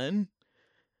 David Tolan.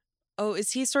 Oh,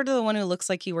 is he sort of the one who looks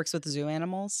like he works with zoo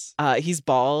animals? He's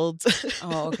bald.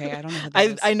 Oh, okay. I don't know who that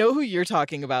is. I know who you're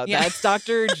talking about. Yeah. That's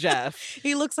Dr. Jeff.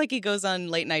 He looks like he goes on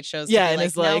late night shows. Yeah, to be and like,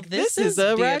 it's like, "Now this is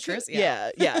a raccoon. Beatrice."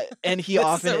 Yeah. And he This is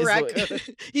often a is raccoon.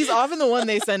 he's often the one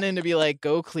they send in to be like,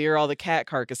 go clear all the cat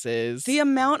carcasses. The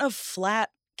amount of flat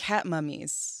cat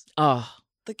mummies. Oh,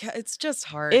 The cat, it's just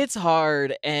hard. it's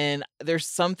hard. And there's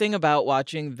something about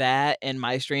watching that and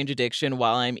My Strange Addiction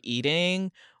while I'm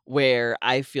eating where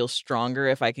I feel stronger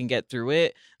if I can get through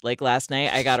it. Like last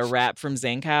night, I got a wrap from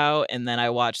Zankow, and then I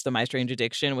watched the My Strange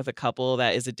Addiction with a couple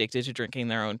that is addicted to drinking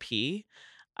their own pee.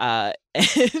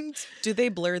 And Do they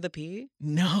blur the pee?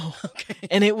 no. Okay.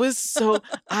 And it was so,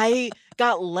 I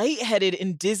got lightheaded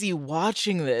and dizzy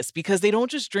watching this because they don't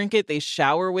just drink it, they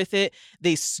shower with it,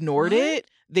 they snort What? it,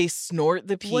 they snort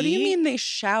the pee. What do you mean they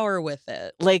shower with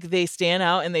it? Like they stand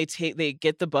out and they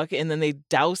get the bucket and then they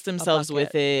douse themselves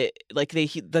with it. Like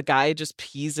the guy just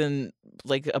pees in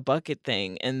like a bucket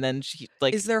thing, and then she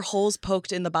like Is there holes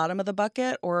poked in the bottom of the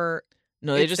bucket, or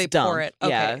no, they just dump. pour it? Okay,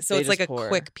 Yeah, so they it's like just a pour.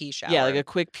 quick pee shower. Yeah, like a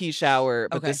quick pee shower.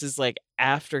 But Okay. this is like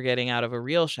after getting out of a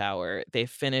real shower, they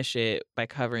finish it by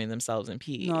covering themselves in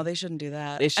pee. No, they shouldn't do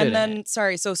that. They And then, shouldn't.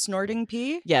 sorry, so snorting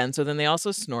pee? Yeah, and so then they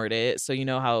also snort it. So you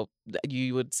know how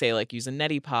you would say like use a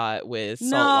neti pot with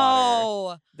salt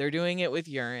water. No, They're doing it with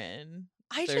urine.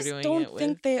 I They're just doing don't it think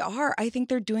with- they are. I think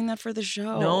they're doing that for the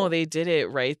show. No, they did it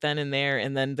right then and there.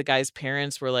 And then the guy's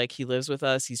parents were like, he lives with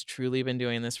us. He's truly been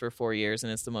doing this for 4 years,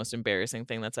 and it's the most embarrassing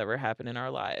thing that's ever happened in our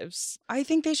lives. I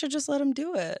think they should just let him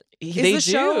do it. They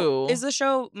do. Is the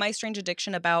show My Strange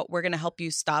Addiction about we're going to help you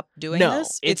stop doing No,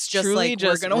 this? it's just truly like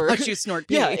just we're going to we're- watch you snort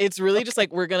pee. Yeah, it's really just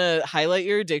like, we're going to highlight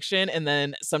your addiction. And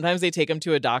then sometimes they take him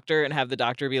to a doctor and have the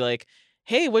doctor be like,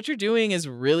 hey, what you're doing is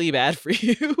really bad for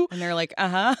you. And they're like,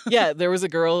 uh-huh. Yeah, there was a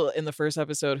girl in the first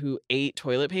episode who ate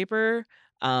toilet paper.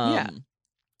 Yeah.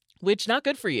 Which not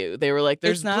good for you. They were like,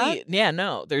 there's It's not? bleach. Yeah,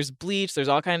 no, there's bleach. There's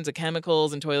all kinds of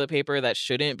chemicals in toilet paper that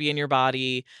shouldn't be in your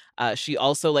body. She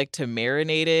also liked to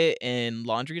marinate it in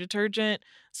laundry detergent.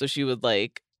 So she would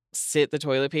like sit the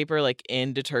toilet paper like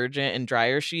in detergent and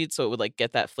dryer sheets so it would like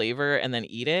get that flavor and then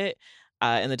eat it.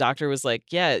 And the doctor was like,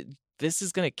 yeah, this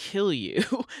is going to kill you.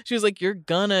 She was like, you're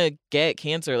going to get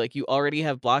cancer. Like you already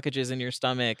have blockages in your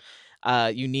stomach.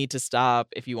 You need to stop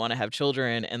if you want to have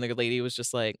children. And the lady was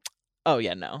just like, oh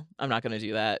yeah, no, I'm not going to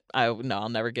do that. I'll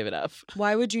never give it up.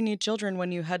 Why would you need children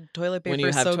when you had toilet paper When you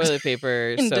have soaked toilet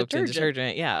paper in soaked in detergent?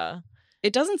 detergent, yeah.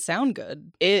 It doesn't sound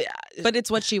good, It but it's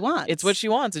what she wants. It's what she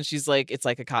wants, and she's like, it's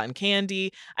like a cotton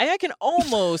candy. I can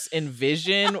almost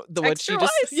envision what she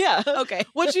just Texture-wise? yeah. Okay.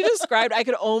 What she described, I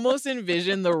could almost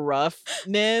envision the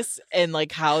roughness and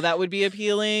like how that would be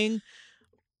appealing.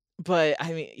 But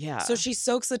I mean, yeah. So she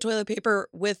soaks the toilet paper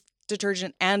with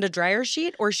detergent and a dryer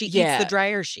sheet, or she Yeah. eats the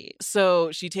dryer sheet?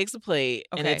 So she takes a plate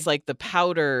and Okay. it's like the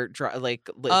powder like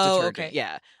Oh, detergent. okay.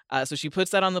 Yeah. So she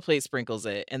puts that on the plate, sprinkles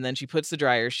it, and then she puts the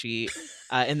dryer sheet,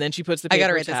 and then she puts the I paper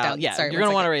gotta write this towel. down. Yeah, Sorry, you're one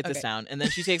gonna want to second. write this Okay. down. And then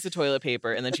she takes the toilet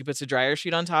paper, and then she puts a dryer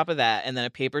sheet on top of that, and then a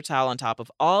paper towel on top of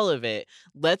all of it.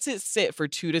 Lets it sit for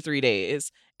 2 to 3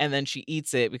 days, and then she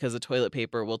eats it because the toilet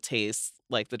paper will taste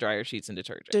like the dryer sheets and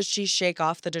detergent. Does she shake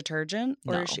off the detergent,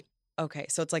 or No. is she? Okay,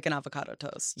 so it's like an avocado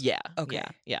toast. Yeah. Okay.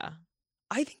 Yeah.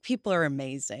 I think people are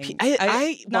amazing.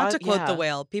 well, Not to quote yeah. the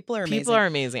whale, people are amazing. People are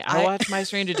amazing. I I- watch My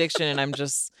Strange Addiction and I'm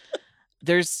just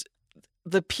there's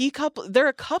the pea couple. They're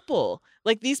a couple.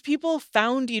 Like these people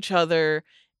found each other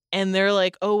and they're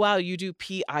like, oh wow, you do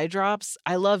pea eye drops?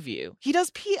 I love you. He does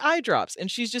pea eye drops. And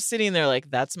she's just sitting there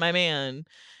like, that's my man.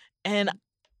 And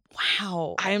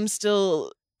Wow. I'm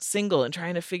still single and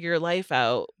trying to figure life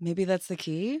out. Maybe that's the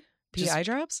key. Just- PI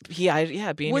drops.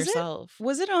 Being Was it- yourself.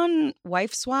 Was it on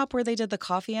Wife Swap where they did the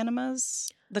coffee enemas?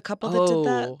 The couple that did Oh.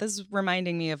 that. This is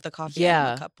reminding me of the coffee Yeah,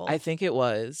 enema couple. I think it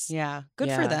was. Yeah, good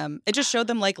Yeah. for them. It just showed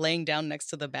them like laying down next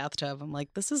to the bathtub. I'm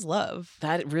like, this is love.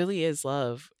 That really is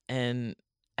love. And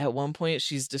at one point,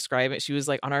 she's describing, she was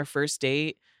like, on our first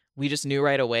date, we just knew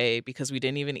right away because we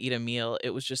didn't even eat a meal. It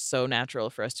was just so natural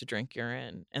for us to drink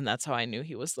urine. And that's how I knew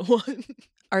he was the one.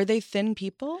 Are they thin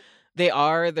people?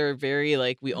 They're very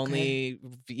like, we Okay. only,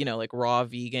 like raw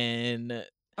vegan.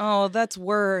 Oh, that's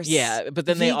worse. Yeah. But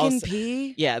then Vegan they also,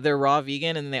 pee. yeah, they're raw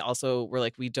vegan. And then they also were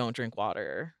like, we don't drink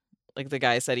water. Like the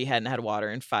guy said he hadn't had water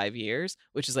in 5 years,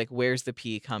 which is like, where's the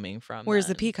pee coming from? Where's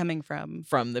the then? pee coming from?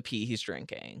 From the pee he's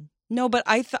drinking. No, but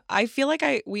I feel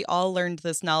like we all learned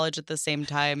this knowledge at the same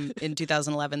time in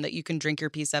 2011 that you can drink your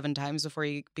pee 7 times before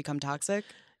you become toxic.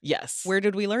 Yes. Where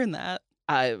did we learn that?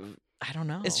 I don't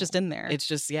know. It's just in there. It's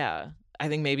just, yeah. I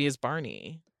think maybe it's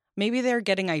Barney. Maybe they're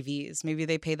getting IVs. Maybe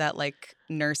they pay that like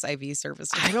nurse IV service.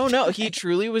 I don't know. He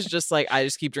truly was just like, I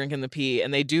just keep drinking the pee,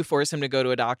 and they do force him to go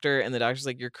to a doctor, and the doctor's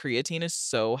like, your creatine is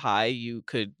so high,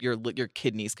 your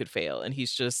kidneys could fail. And he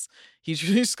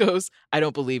just goes, I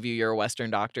don't believe you. You're a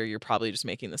Western doctor. You're probably just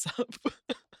making this up.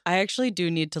 I actually do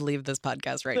need to leave this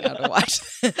podcast right now to watch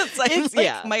this.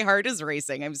 My heart is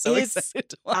racing. I'm so excited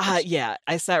to watch. Yeah,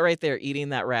 I sat right there eating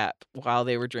that wrap while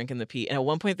they were drinking the pee, and at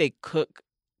one point they cook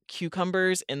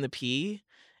cucumbers in the pee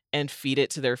and feed it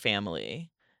to their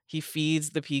family. He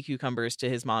feeds the pea cucumbers to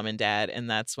his mom and dad, and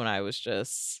that's when I was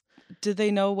just... Did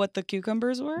they know what the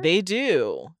cucumbers were? They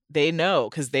do. They know,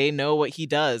 because they know what he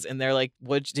does, and they're like,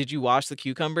 "What, did you wash the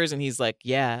cucumbers?" And he's like,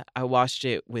 "Yeah, I washed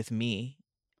it with me."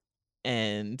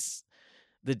 And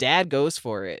the dad goes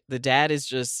for it. The dad is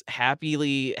just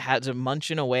happily had to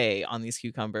munching away on these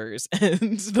cucumbers.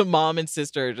 And the mom and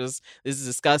sister are just, this is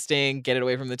disgusting. Get it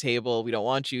away from the table. We don't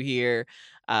want you here.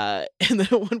 And then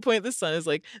at one point the son is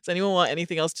like, does anyone want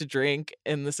anything else to drink?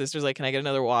 And the sister's like, can I get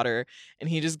another water? And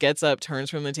he just gets up, turns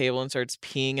from the table, and starts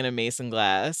peeing in a mason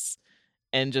glass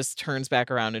and just turns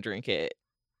back around to drink it.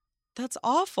 That's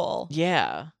awful.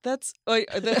 Yeah. That's I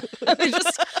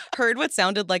just heard what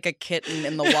sounded like a kitten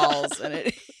in the walls, and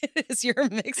it is your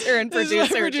mixer and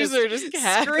producer just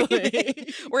cackling.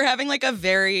 We're having like a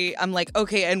very, I'm like,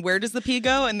 okay, and where does the pee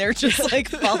go? And they're just like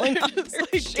falling off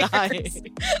their chairs.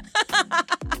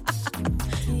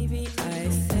 TV I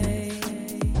say.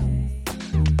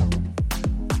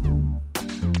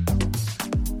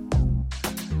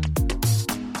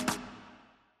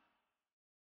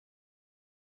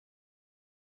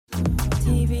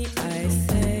 TV I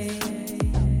say.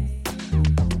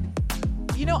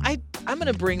 You know, I'm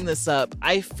going to bring this up.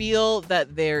 I feel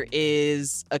that there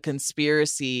is a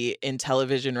conspiracy in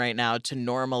television right now to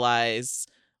normalize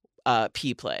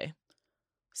pee play.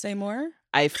 Say more.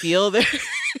 I feel there...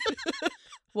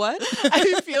 What?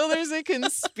 I feel there's a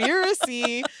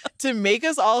conspiracy to make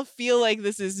us all feel like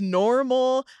this is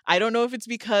normal. I don't know if it's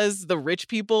because the rich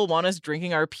people want us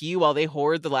drinking our pee while they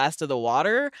hoard the last of the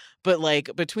water, but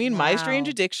like between My Strange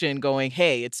Addiction going,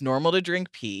 hey, it's normal to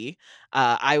drink pee.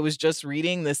 I was just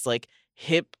reading this like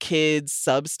hip kids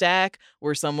Substack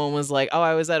where someone was like, oh,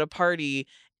 I was at a party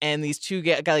and these two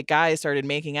guys started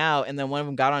making out, and then one of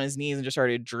them got on his knees and just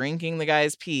started drinking the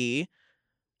guy's pee.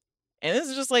 And this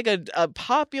is just like a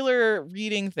popular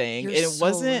reading thing. It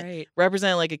wasn't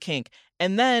represented like a kink.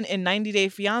 And then in 90 Day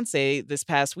Fiancé this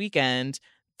past weekend,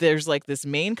 there's like this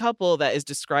main couple that is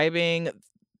describing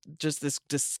just this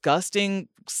disgusting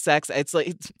sex. It's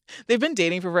like they've been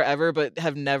dating for forever, but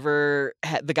have never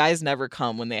the guys never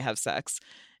come when they have sex.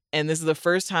 And this is the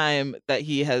first time that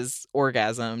he has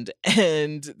orgasmed,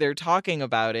 and they're talking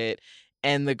about it.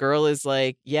 And the girl is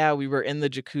like, yeah, we were in the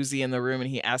jacuzzi in the room and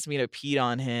he asked me to pee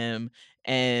on him.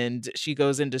 And she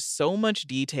goes into so much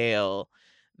detail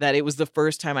that it was the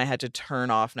first time I had to turn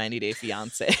off 90 Day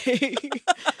Fiancé.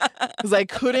 Because I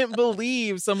couldn't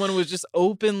believe someone was just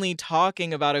openly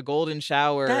talking about a golden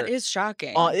shower. That is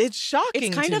shocking. It's shocking.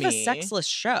 It's kind to of me. a sexless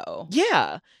show.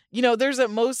 Yeah. You know, there's at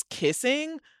most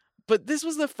kissing, but this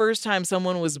was the first time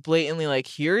someone was blatantly like,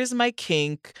 here is my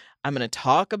kink. I'm going to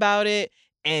talk about it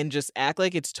and just act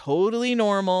like it's totally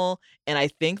normal. And I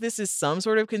think this is some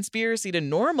sort of conspiracy to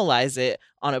normalize it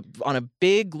on a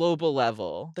big global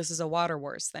level. This is a water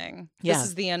wars thing. Yeah. This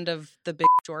is the end of The Big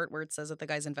Short where it says that the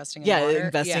guy's investing in water. Yeah,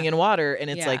 investing in water.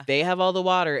 And it's like they have all the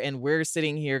water and we're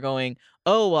sitting here going,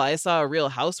 oh, well, I saw a Real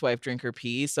Housewife drink her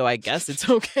pee, so I guess it's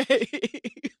okay.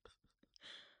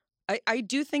 I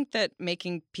do think that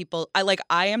making people...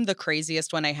 I am the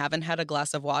craziest when I haven't had a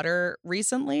glass of water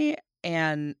recently.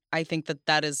 And I think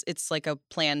it's like a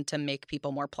plan to make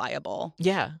people more pliable.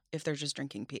 Yeah. If they're just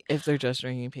drinking pee.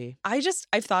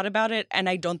 I've thought about it, and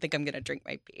I don't think I'm going to drink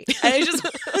my pee. I just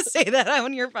want to say that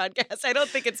on your podcast. I don't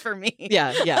think it's for me.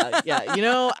 Yeah. You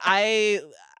know, I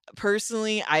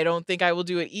don't think I will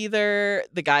do it either.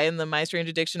 The guy in the My Strange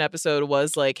Addiction episode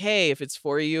was like, hey, if it's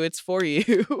for you, it's for you.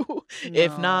 No.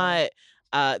 If not...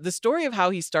 the story of how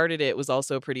he started it was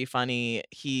also pretty funny.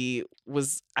 He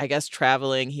was, I guess,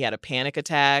 traveling. He had a panic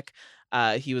attack.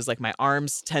 He was like, my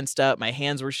arms tensed up. My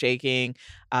hands were shaking.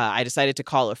 I decided to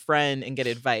call a friend and get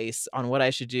advice on what I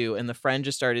should do. And the friend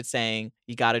just started saying,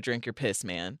 you got to drink your piss,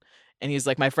 man. And he's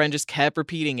like, my friend just kept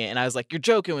repeating it. And I was like, you're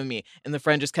joking with me. And the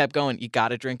friend just kept going, you got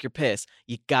to drink your piss.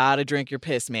 You got to drink your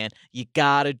piss, man. You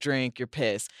got to drink your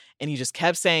piss. And he just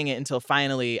kept saying it until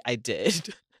finally I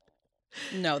did.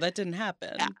 No, that didn't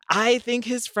happen. I think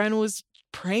his friend was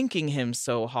pranking him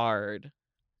so hard.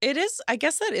 It is. I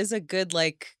guess that is a good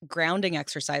like grounding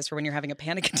exercise for when you're having a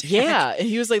panic attack. Yeah, and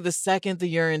he was like, the second the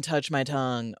urine touched my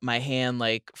tongue, my hand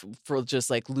like for just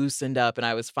like loosened up, and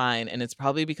I was fine. And it's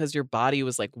probably because your body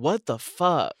was like, "What the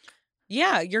fuck?"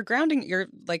 Yeah, you're grounding. You're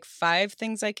like 5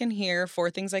 things I can hear, 4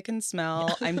 things I can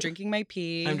smell. I'm drinking my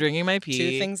pee. I'm drinking my 2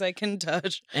 pee, things I can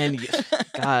touch. and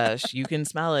gosh, you can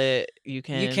smell it. You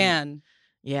can. You can.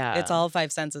 Yeah. It's all 5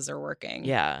 senses are working.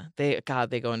 Yeah. They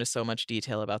go into so much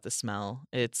detail about the smell.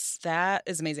 It's That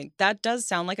is amazing. That does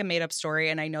sound like a made up story.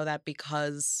 And I know that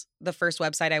because the first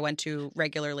website I went to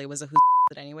regularly was a Who's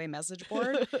It Anyway message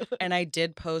board. And I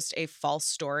did post a false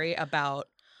story about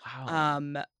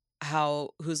wow. how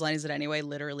Whose Line Is It Anyway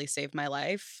literally saved my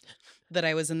life. That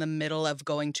I was in the middle of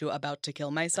about to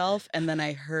kill myself. And then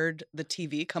I heard the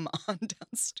TV come on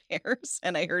downstairs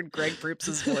and I heard Greg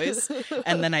Proops' voice.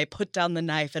 And then I put down the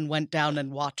knife and went down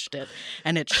and watched it.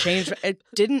 And it changed. It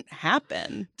didn't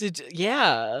happen.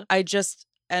 Yeah. I just,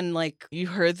 and like You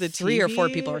heard the 3 or 4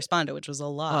 people TV? responded, which was a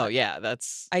lot. Oh yeah,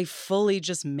 that's I fully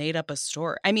just made up a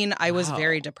story. I mean, I was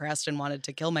very Wow. depressed and wanted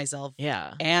to kill myself.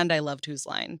 yeah. And I loved Whose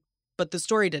Line. But the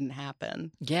story didn't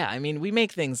happen. Yeah, I mean, we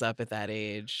make things up at that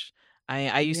age.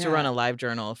 I used to run Yeah. a live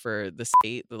journal for the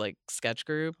state, the like sketch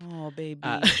group. Oh, baby.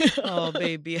 Uh, Oh,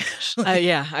 baby. Ashley.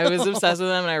 yeah, I was obsessed with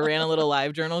them, and I ran a little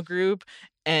live journal group,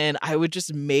 and I would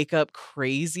just make up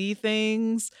crazy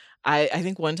things. I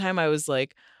think one time I was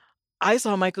like, I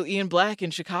saw Michael Ian Black in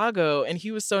Chicago, and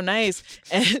he was so nice,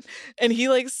 and he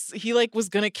was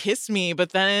gonna kiss me, but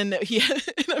then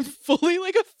and I'm fully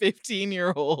like a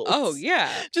 15-year-old. Oh,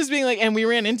 yeah. Just being like, and we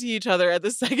ran into each other at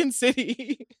the Second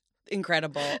City.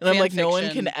 Incredible. And I'm Fan like, no one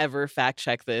fiction. can ever fact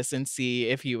check this and see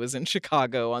if he was in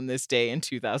Chicago on this day in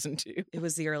 2002. It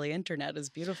was the early internet. It's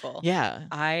beautiful. Yeah.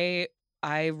 I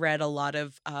read a lot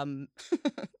of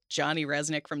Johnny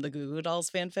Resnick from the Goo Goo Dolls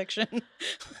fan fiction,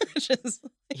 which is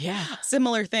Yeah.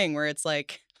 similar thing where it's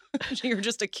like you're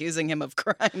just accusing him of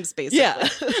crimes, basically. Yeah.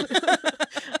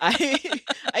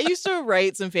 I used to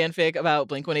write some fanfic about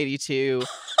Blink-182.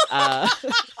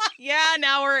 Yeah,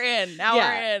 now we're in. Now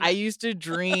we're in. I used to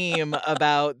dream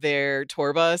about their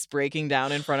tour bus breaking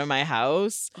down in front of my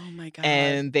house. Oh my God.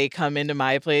 And they come into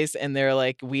my place and they're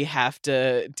like, we have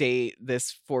to date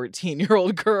this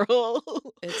 14-year-old girl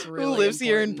It's who really lives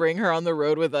here and important. bring her on the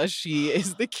road with us. She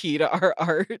is the key to our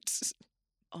art.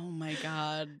 Oh my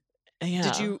God.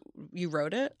 Yeah. Did you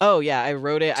wrote it? Oh yeah, I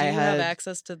wrote it. Do I you had have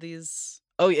access to these?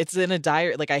 Oh, it's in a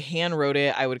diary. Like I hand wrote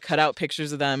it. I would cut out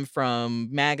pictures of them from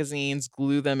magazines,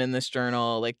 glue them in this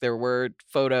journal. Like there were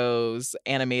photos,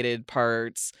 animated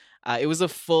parts. It was a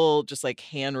full, just like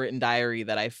handwritten diary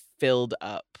that I filled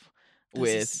up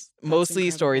with That's mostly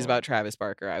stories incredible. about Travis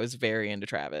Barker. I was very into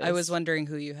Travis. I was wondering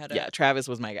who you had. Yeah, Travis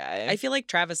was my guy. I feel like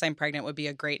Travis I'm Pregnant would be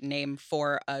a great name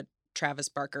for a Travis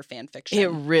Barker fan fiction. It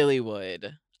really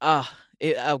would. Oh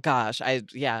gosh. I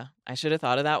should have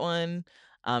thought of that one.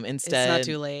 Instead, It's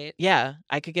not too late. Yeah,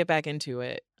 I could get back into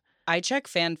it. I check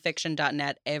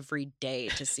fanfiction.net every day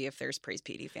to see if there's Praise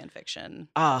PD fanfiction.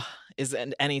 Is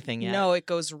anything yet? No, it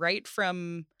goes right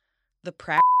from the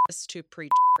practice to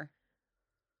preacher.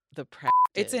 The practice.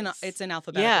 It's in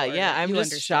alphabetical order. Yeah. I'm You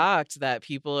just understand. shocked that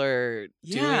people are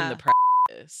doing Yeah. the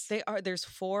practice. There's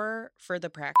 4 for the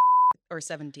practice or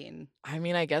 17. I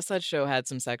mean, I guess that show had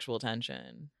some sexual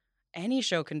tension. Any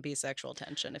show can be sexual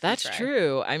tension if That's you try.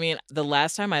 true. I mean, the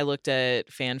last time I looked at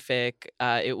fanfic,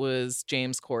 it was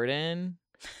James Corden.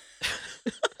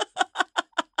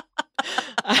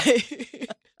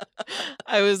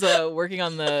 I was working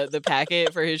on the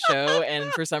packet for his show,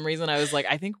 and for some reason I was like,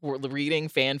 I think reading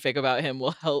fanfic about him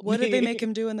will help What me. did they make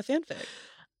him do in the fanfic?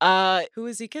 Who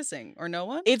is he kissing? Or no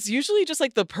one? It's usually just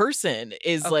like the person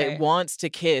is Okay. like wants to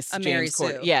kiss A Mary James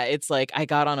Corden. Sue. Yeah, it's like I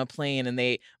got on a plane and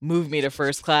they moved me to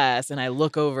first class, and I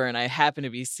look over and I happen to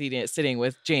be sitting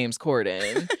with James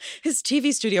Corden. His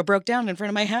TV studio broke down in front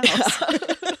of my house.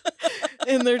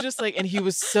 And they're just like, and he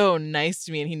was so nice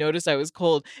to me, and he noticed I was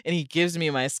cold, and he gives me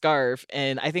my scarf.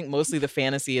 And I think mostly the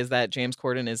fantasy is that James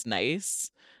Corden is nice.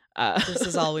 This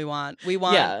is all we want. We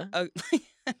want Yeah. an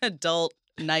adult,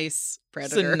 nice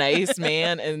Just predator. a nice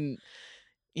man, and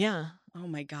yeah. Oh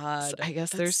my God. I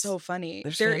guess That's there's so funny.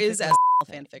 there's There fanfic is about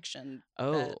fan fiction.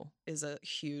 Oh, That is a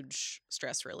huge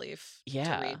stress relief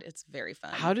Yeah. to read. It's very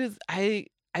fun. how did I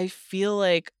feel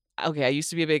like, okay, I used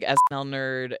to be a big SNL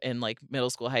nerd in like middle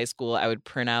school, high school. I would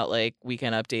print out like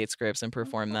Weekend Update scripts and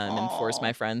perform them and force Aw.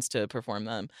 my friends to perform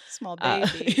them. Small Uh,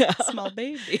 baby. yeah. Small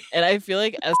baby. And I feel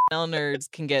like SNL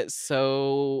nerds can get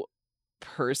so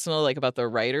personal, like about the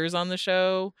writers on the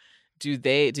show,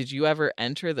 did you ever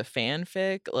enter the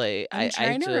fanfic? Like I'm I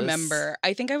trying to just remember.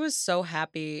 I think I was so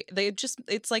happy.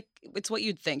 It's like, it's what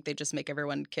you'd think. They just make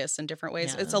everyone kiss in different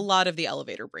ways. It's Yeah. a lot of the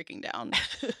elevator breaking down.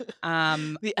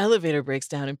 Um, The elevator breaks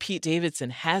down and Pete Davidson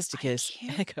has to I kiss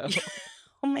can't- Echo.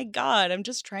 oh my God, I'm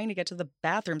just trying to get to the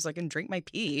bathroom so I can drink my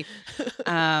pee.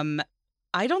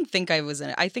 I don't think I was in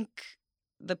it. I think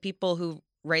the people who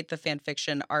write the fan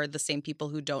fiction are the same people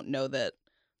who don't know that,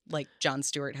 like, Jon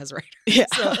Stewart has writers. Yeah.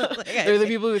 So, like, They're the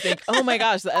people who think, oh my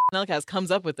gosh, the SNL cast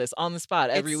comes up with this on the spot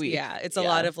every week. Yeah, it's a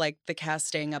lot of like the cast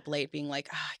staying up late being like,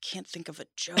 I can't think of a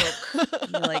joke.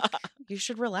 And you're like, you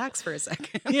should relax for a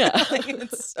second. Yeah. Like,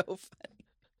 it's so funny.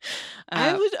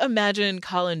 I would imagine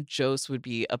Colin Jost would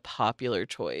be a popular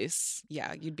choice.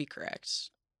 Yeah, you'd be correct.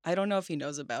 I don't know if he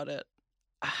knows about it.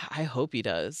 I hope he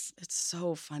does. It's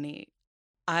so funny.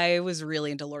 I was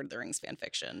really into Lord of the Rings fan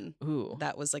fiction. Ooh.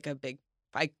 That was like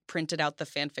I printed out the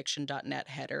fanfiction.net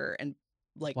header and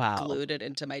like Wow. glued it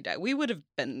into my deck. We would have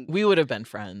been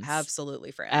friends.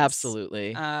 absolutely friends.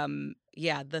 Absolutely.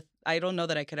 Yeah, I don't know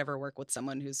that I could ever work with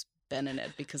someone who's been in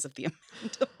it because of the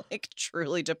amount of like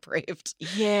truly depraved.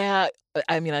 Yeah.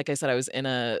 I mean, like I said,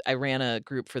 I ran a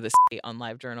group for the state on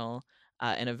LiveJournal,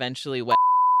 and eventually Wet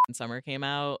in Summer came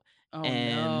out. Oh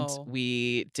And no.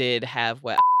 we did have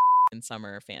Wet in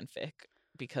Summer fanfic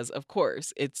because, of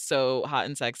course, it's so hot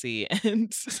and sexy.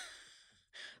 And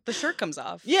The shirt comes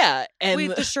off. yeah. And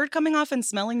Wait, the shirt coming off and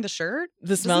smelling the shirt? the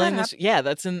Doesn't smelling, that yeah,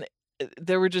 that's in.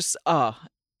 There were just,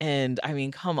 and I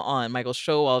mean, come on, Michael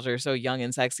Showalter, so young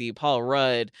and sexy. Paul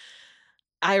Rudd.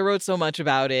 I wrote so much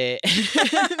about it.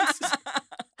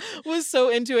 Was so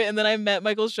into it, and then I met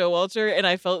Michael Showalter and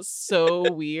I felt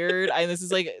so weird. And this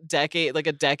is like a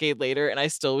decade later, and I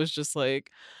still was just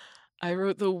like, I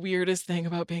wrote the weirdest thing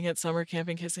about being at summer camp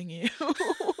and kissing you.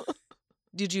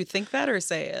 Did you think that or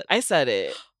say it? I said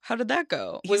it. How did that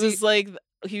go? He was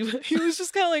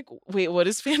just kind of like, wait, what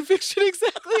is fan fiction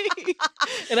exactly?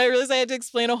 And I realized I had to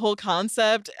explain a whole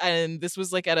concept, and this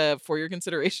was like at a for your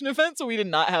consideration event, so we did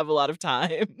not have a lot of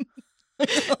time.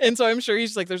 And so I'm sure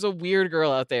he's like, there's a weird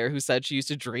girl out there who said she used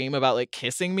to dream about like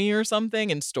kissing me or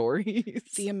something in stories.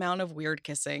 The amount of weird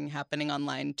kissing happening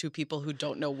online to people who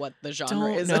don't know what the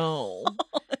genre is. No.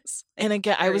 It's, like, And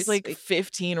again, I very was like sweet.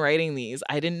 15 writing these.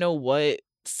 I didn't know what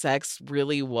sex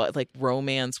really was, like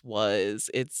romance was.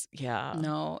 It's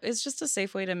No, it's just a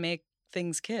safe way to make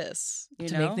things kiss. You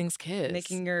to know? make things kiss.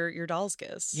 Making your dolls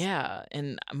kiss. Yeah,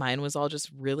 and mine was all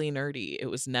just really nerdy. It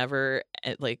was never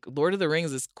like Lord of the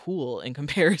Rings is cool in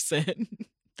comparison.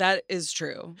 That is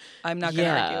true. I'm not going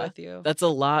to argue with you. That's a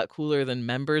lot cooler than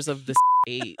members of the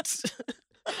State.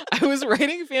 I was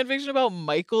writing fan fiction about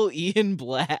Michael Ian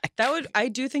Black. I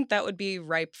do think that would be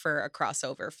ripe for a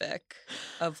crossover fic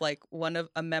of like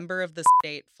a member of the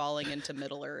state falling into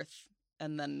Middle Earth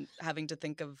and then having to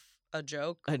think of a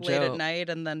joke late at night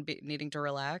and then needing to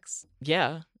relax.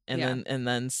 Yeah. And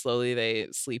then slowly they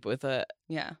sleep with a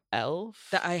elf.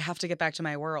 That I have to get back to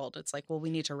my world. It's like, well, we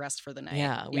need to rest for the night.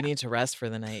 Yeah, we need to rest for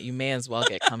the night. You may as well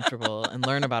get comfortable and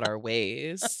learn about our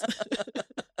ways.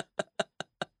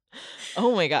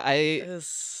 Oh my God.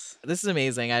 This is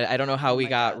amazing. I don't know how we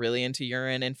got really into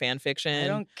urine and fan fiction. I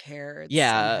don't care. It's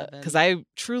yeah, because I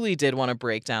truly did want to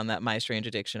break down that My Strange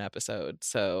Addiction episode.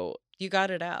 So you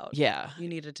got it out. Yeah. You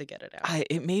needed to get it out.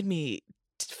 It made me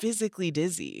physically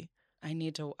dizzy. I'm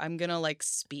going to like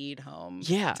speed home.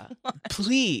 Yeah.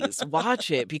 Please watch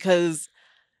it because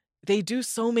they do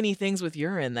so many things with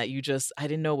urine that I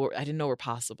didn't know were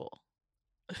possible.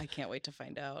 I can't wait to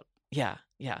find out. Yeah.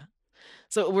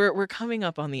 So we're coming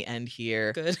up on the end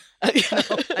here. Good. No,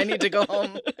 I need to go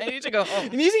home. You need to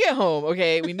get home.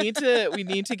 Okay. We need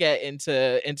to get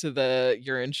into the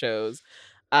urine shows.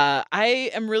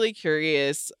 I am really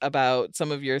curious about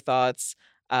some of your thoughts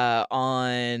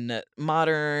on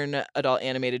modern adult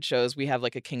animated shows. We have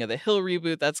like a King of the Hill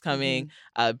reboot that's coming.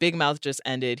 Big Mouth just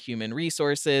ended Human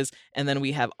Resources. And then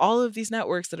we have all of these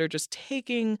networks that are just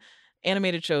taking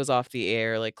animated shows off the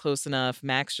air, like Close Enough.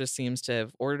 Max just seems to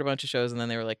have ordered a bunch of shows and then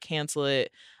they were like, cancel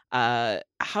it.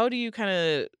 How do you kind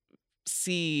of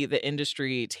see the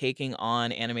industry taking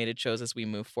on animated shows as we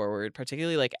move forward,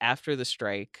 particularly like after the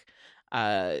strike?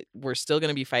 We're still going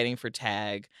to be fighting for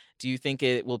tag. Do you think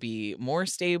it will be more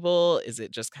stable? Is it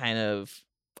just kind of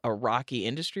a rocky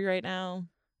industry right now?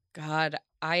 God,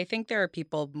 I think there are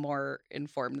people more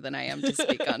informed than I am to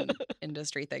speak on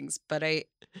industry things. But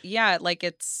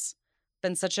it's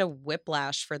been such a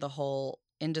whiplash for the whole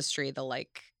industry, the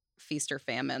like feast or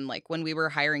famine. Like when we were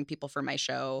hiring people for my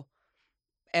show,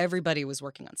 everybody was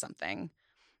working on something.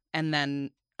 And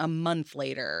then a month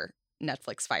later,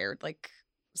 Netflix fired like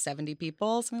 70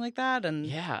 people, something like that. And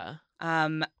Yeah.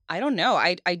 I don't know.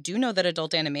 I do know that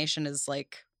adult animation is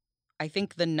like, I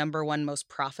think the number one most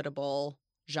profitable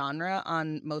genre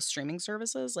on most streaming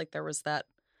services. Like there was that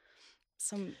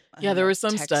I Yeah, don't there know, was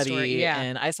some tech story. study, Yeah.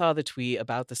 and I saw the tweet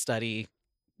about the study.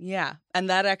 Yeah. And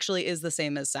that actually is the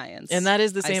same as science. And that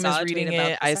is the I same saw as a tweet reading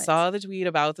about it. the I science. saw the tweet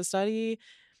about the study.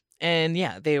 And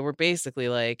yeah, they were basically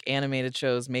like, animated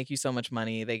shows make you so much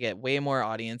money. They get way more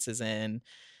audiences in.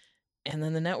 And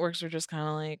then the networks are just kind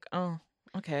of like, oh,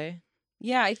 okay.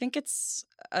 Yeah, I think it's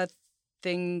a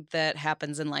thing that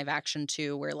happens in live action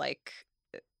too, where like,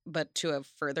 but to a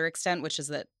further extent, which is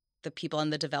that the people on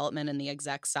the development and the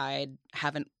exec side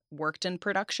haven't worked in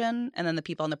production, and then the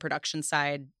people on the production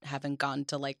side haven't gone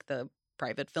to like the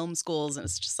private film schools, and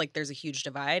it's just like there's a huge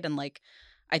divide. And like,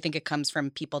 I think it comes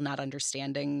from people not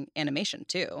understanding animation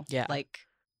too. Yeah. Like,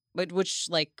 but which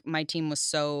like my team was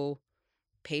so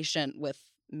patient with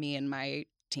me and my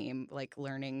team, like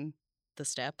learning the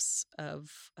steps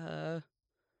of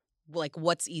like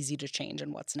what's easy to change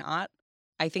and what's not.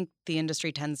 I think the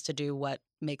industry tends to do what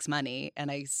makes money, and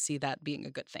I see that being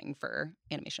a good thing for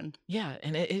animation. Yeah,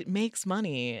 and it makes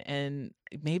money, and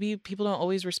maybe people don't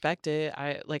always respect it.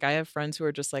 I have friends who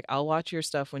are just like, I'll watch your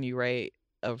stuff when you write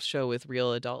a show with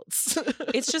real adults.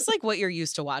 It's just like what you're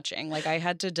used to watching. Like I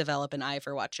had to develop an eye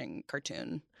for watching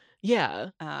cartoon. Yeah.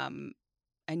 And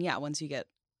yeah, once you get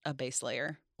a base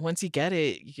layer, Once you get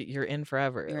it, you're in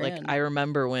forever. You're like in. I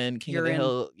remember when King You're of the in.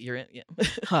 Hill, you're in. Yeah.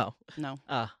 Oh, no,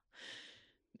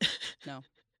 no.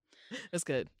 that's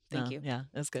good. Thank No, you. Yeah,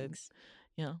 that's good. Thanks.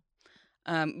 Yeah.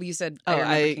 You said Oh,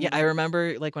 I I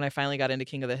remember like when I finally got into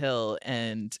King of the Hill,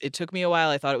 and it took me a while.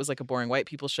 I thought it was like a boring white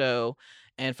people show,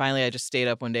 and finally I just stayed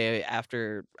up one day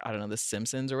after, I don't know, The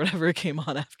Simpsons or whatever it came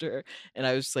on after, and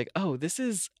I was just like, oh, this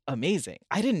is amazing.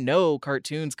 I didn't know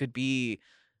cartoons could be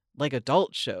like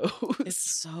adult shows. It's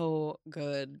so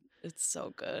good. It's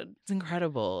so good. It's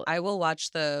incredible. I will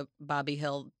watch the Bobby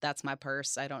Hill That's My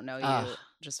Purse, I Don't Know You, Ugh.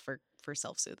 just for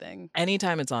self-soothing.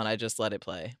 Anytime it's on, I just let it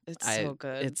play. It's so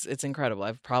good. It's incredible.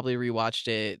 I've probably rewatched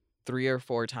it 3 or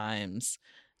 4 times.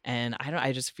 And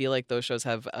I just feel like those shows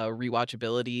have a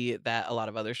rewatchability that a lot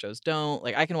of other shows don't.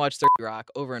 Like I can watch 30 Rock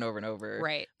over and over and over.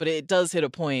 Right. But it does hit a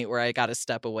point where I got to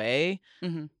step away.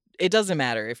 Mm-hmm. It doesn't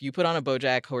matter. If you put on a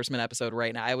BoJack Horseman episode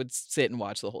right now, I would sit and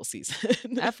watch the whole season.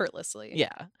 Effortlessly.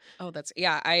 Yeah. Oh,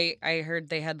 I heard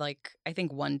they had like, I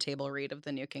think one table read of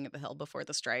the new King of the Hill before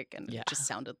the strike, and Yeah. it just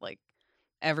sounded like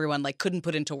everyone like couldn't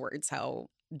put into words how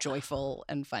joyful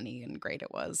and funny and great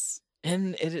it was.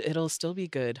 And it'll still be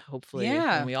good, hopefully,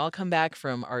 Yeah. when we all come back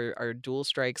from our dual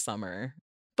strike summer.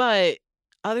 But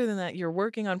other than that, you're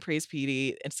working on Praise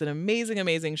PD. It's an amazing,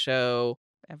 amazing show.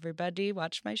 Everybody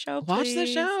watch my show, Watch the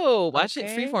please. show. Watch it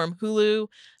Okay. freeform. Hulu,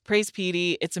 Praise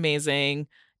PD. It's amazing.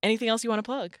 Anything else you want to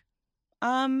plug?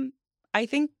 I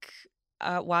think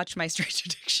watch My Strange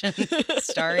Addiction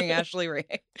starring Ashley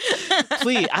Ray.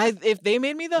 Please, if they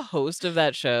made me the host of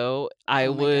that show, I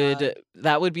Oh my would. God.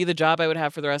 That would be the job I would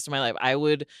have for the rest of my life. I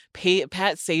would pay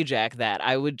Pat Sajak that.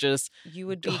 I would just You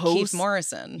would be host- Keith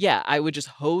Morrison. Yeah, I would just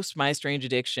host My Strange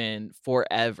Addiction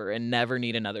forever and never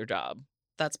need another job.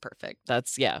 That's perfect.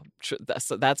 That's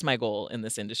that's my goal in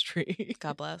this industry.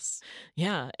 God bless.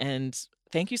 Yeah, and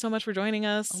thank you so much for joining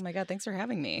us. Oh my God, thanks for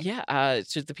having me. Yeah,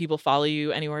 should the people follow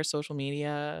you anywhere social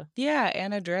media? Yeah,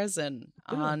 Anna Drezen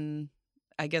Ooh. on,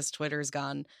 I guess Twitter's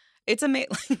gone. It's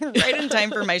amazing. Right in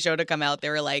time for my show to come out, they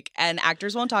were like, and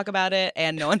actors won't talk about it,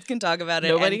 and no one can talk about it.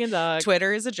 Nobody and can talk.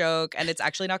 Twitter is a joke, and it's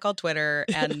actually not called Twitter,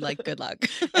 and like, good luck.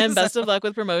 And best So, of luck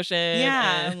with promotion.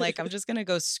 Yeah, and- I'm like, I'm just gonna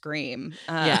go scream.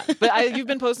 yeah, but you've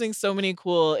been posting so many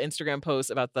cool Instagram posts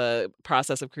about the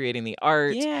process of creating the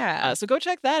art. yeah. So go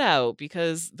check that out,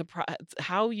 because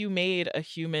how you made a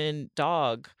human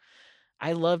dog.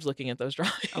 I loved looking at those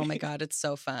drawings. Oh my God, it's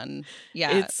so fun.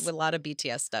 Yeah, It's- with a lot of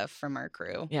BTS stuff from our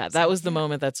crew. Yeah, So, that was the yeah.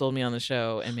 moment that sold me on the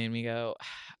show and made me go,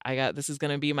 this is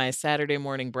going to be my Saturday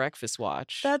morning breakfast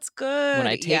watch. That's good. When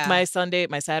I take Yeah. my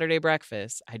Saturday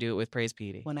breakfast, I do it with Praise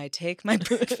PD. When I take my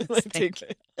breakfast. When I Thank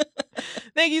take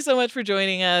Thank you so much for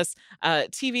joining us.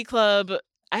 TV Club,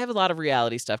 I have a lot of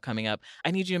reality stuff coming up.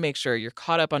 I need you to make sure you're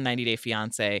caught up on 90 Day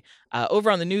Fiancé.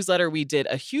 Over on the newsletter, we did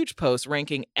a huge post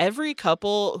ranking every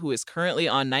couple who is currently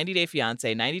on 90 Day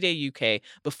Fiancé, 90 Day UK,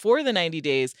 before the 90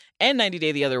 days, and 90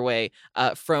 Day the other way,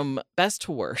 from best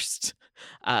to worst.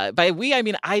 By we, I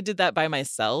mean I did that by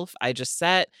myself. I just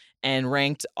sat and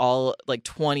ranked all like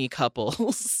 20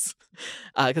 couples.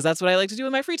 Because that's what I like to do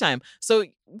in my free time. So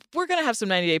we're going to have some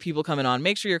 90 Day people coming on.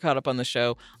 Make sure you're caught up on the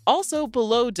show. Also,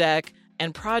 Below Deck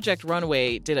and Project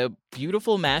Runway did a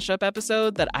beautiful mashup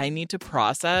episode that I need to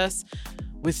process.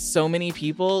 with so many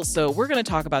people. So we're going to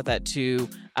talk about that too.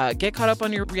 Get caught up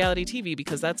on your reality TV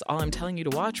because that's all I'm telling you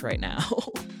to watch right now.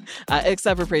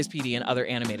 Except for Praise PD and other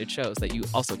animated shows that you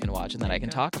also can watch and that I can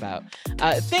talk about.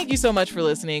 Thank you so much for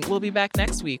listening. We'll be back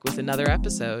next week with another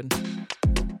episode.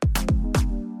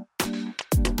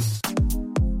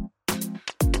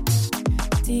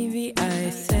 TV I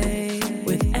Say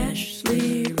with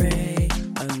Ashley Ray.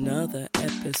 Another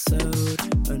episode.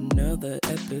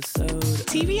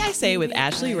 TV I Say with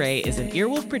Ashley Ray is an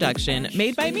Earwolf production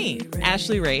made by me,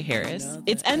 Ashley Ray Harris.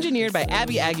 It's engineered by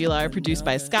Abby Aguilar, produced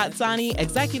by Scott Sani,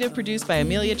 executive produced by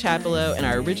Amelia Chapello, and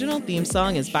our original theme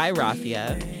song is by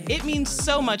Rafia. It means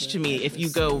so much to me if you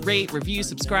go rate, review,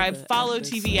 subscribe, follow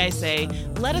TV I Say.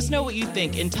 Let us know what you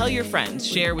think and tell your friends.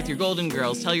 Share with your Golden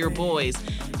Girls, tell your boys.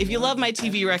 If you love my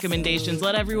TV recommendations,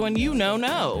 let everyone you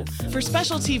know. For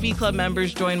special TV Club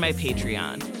members, join my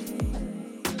Patreon.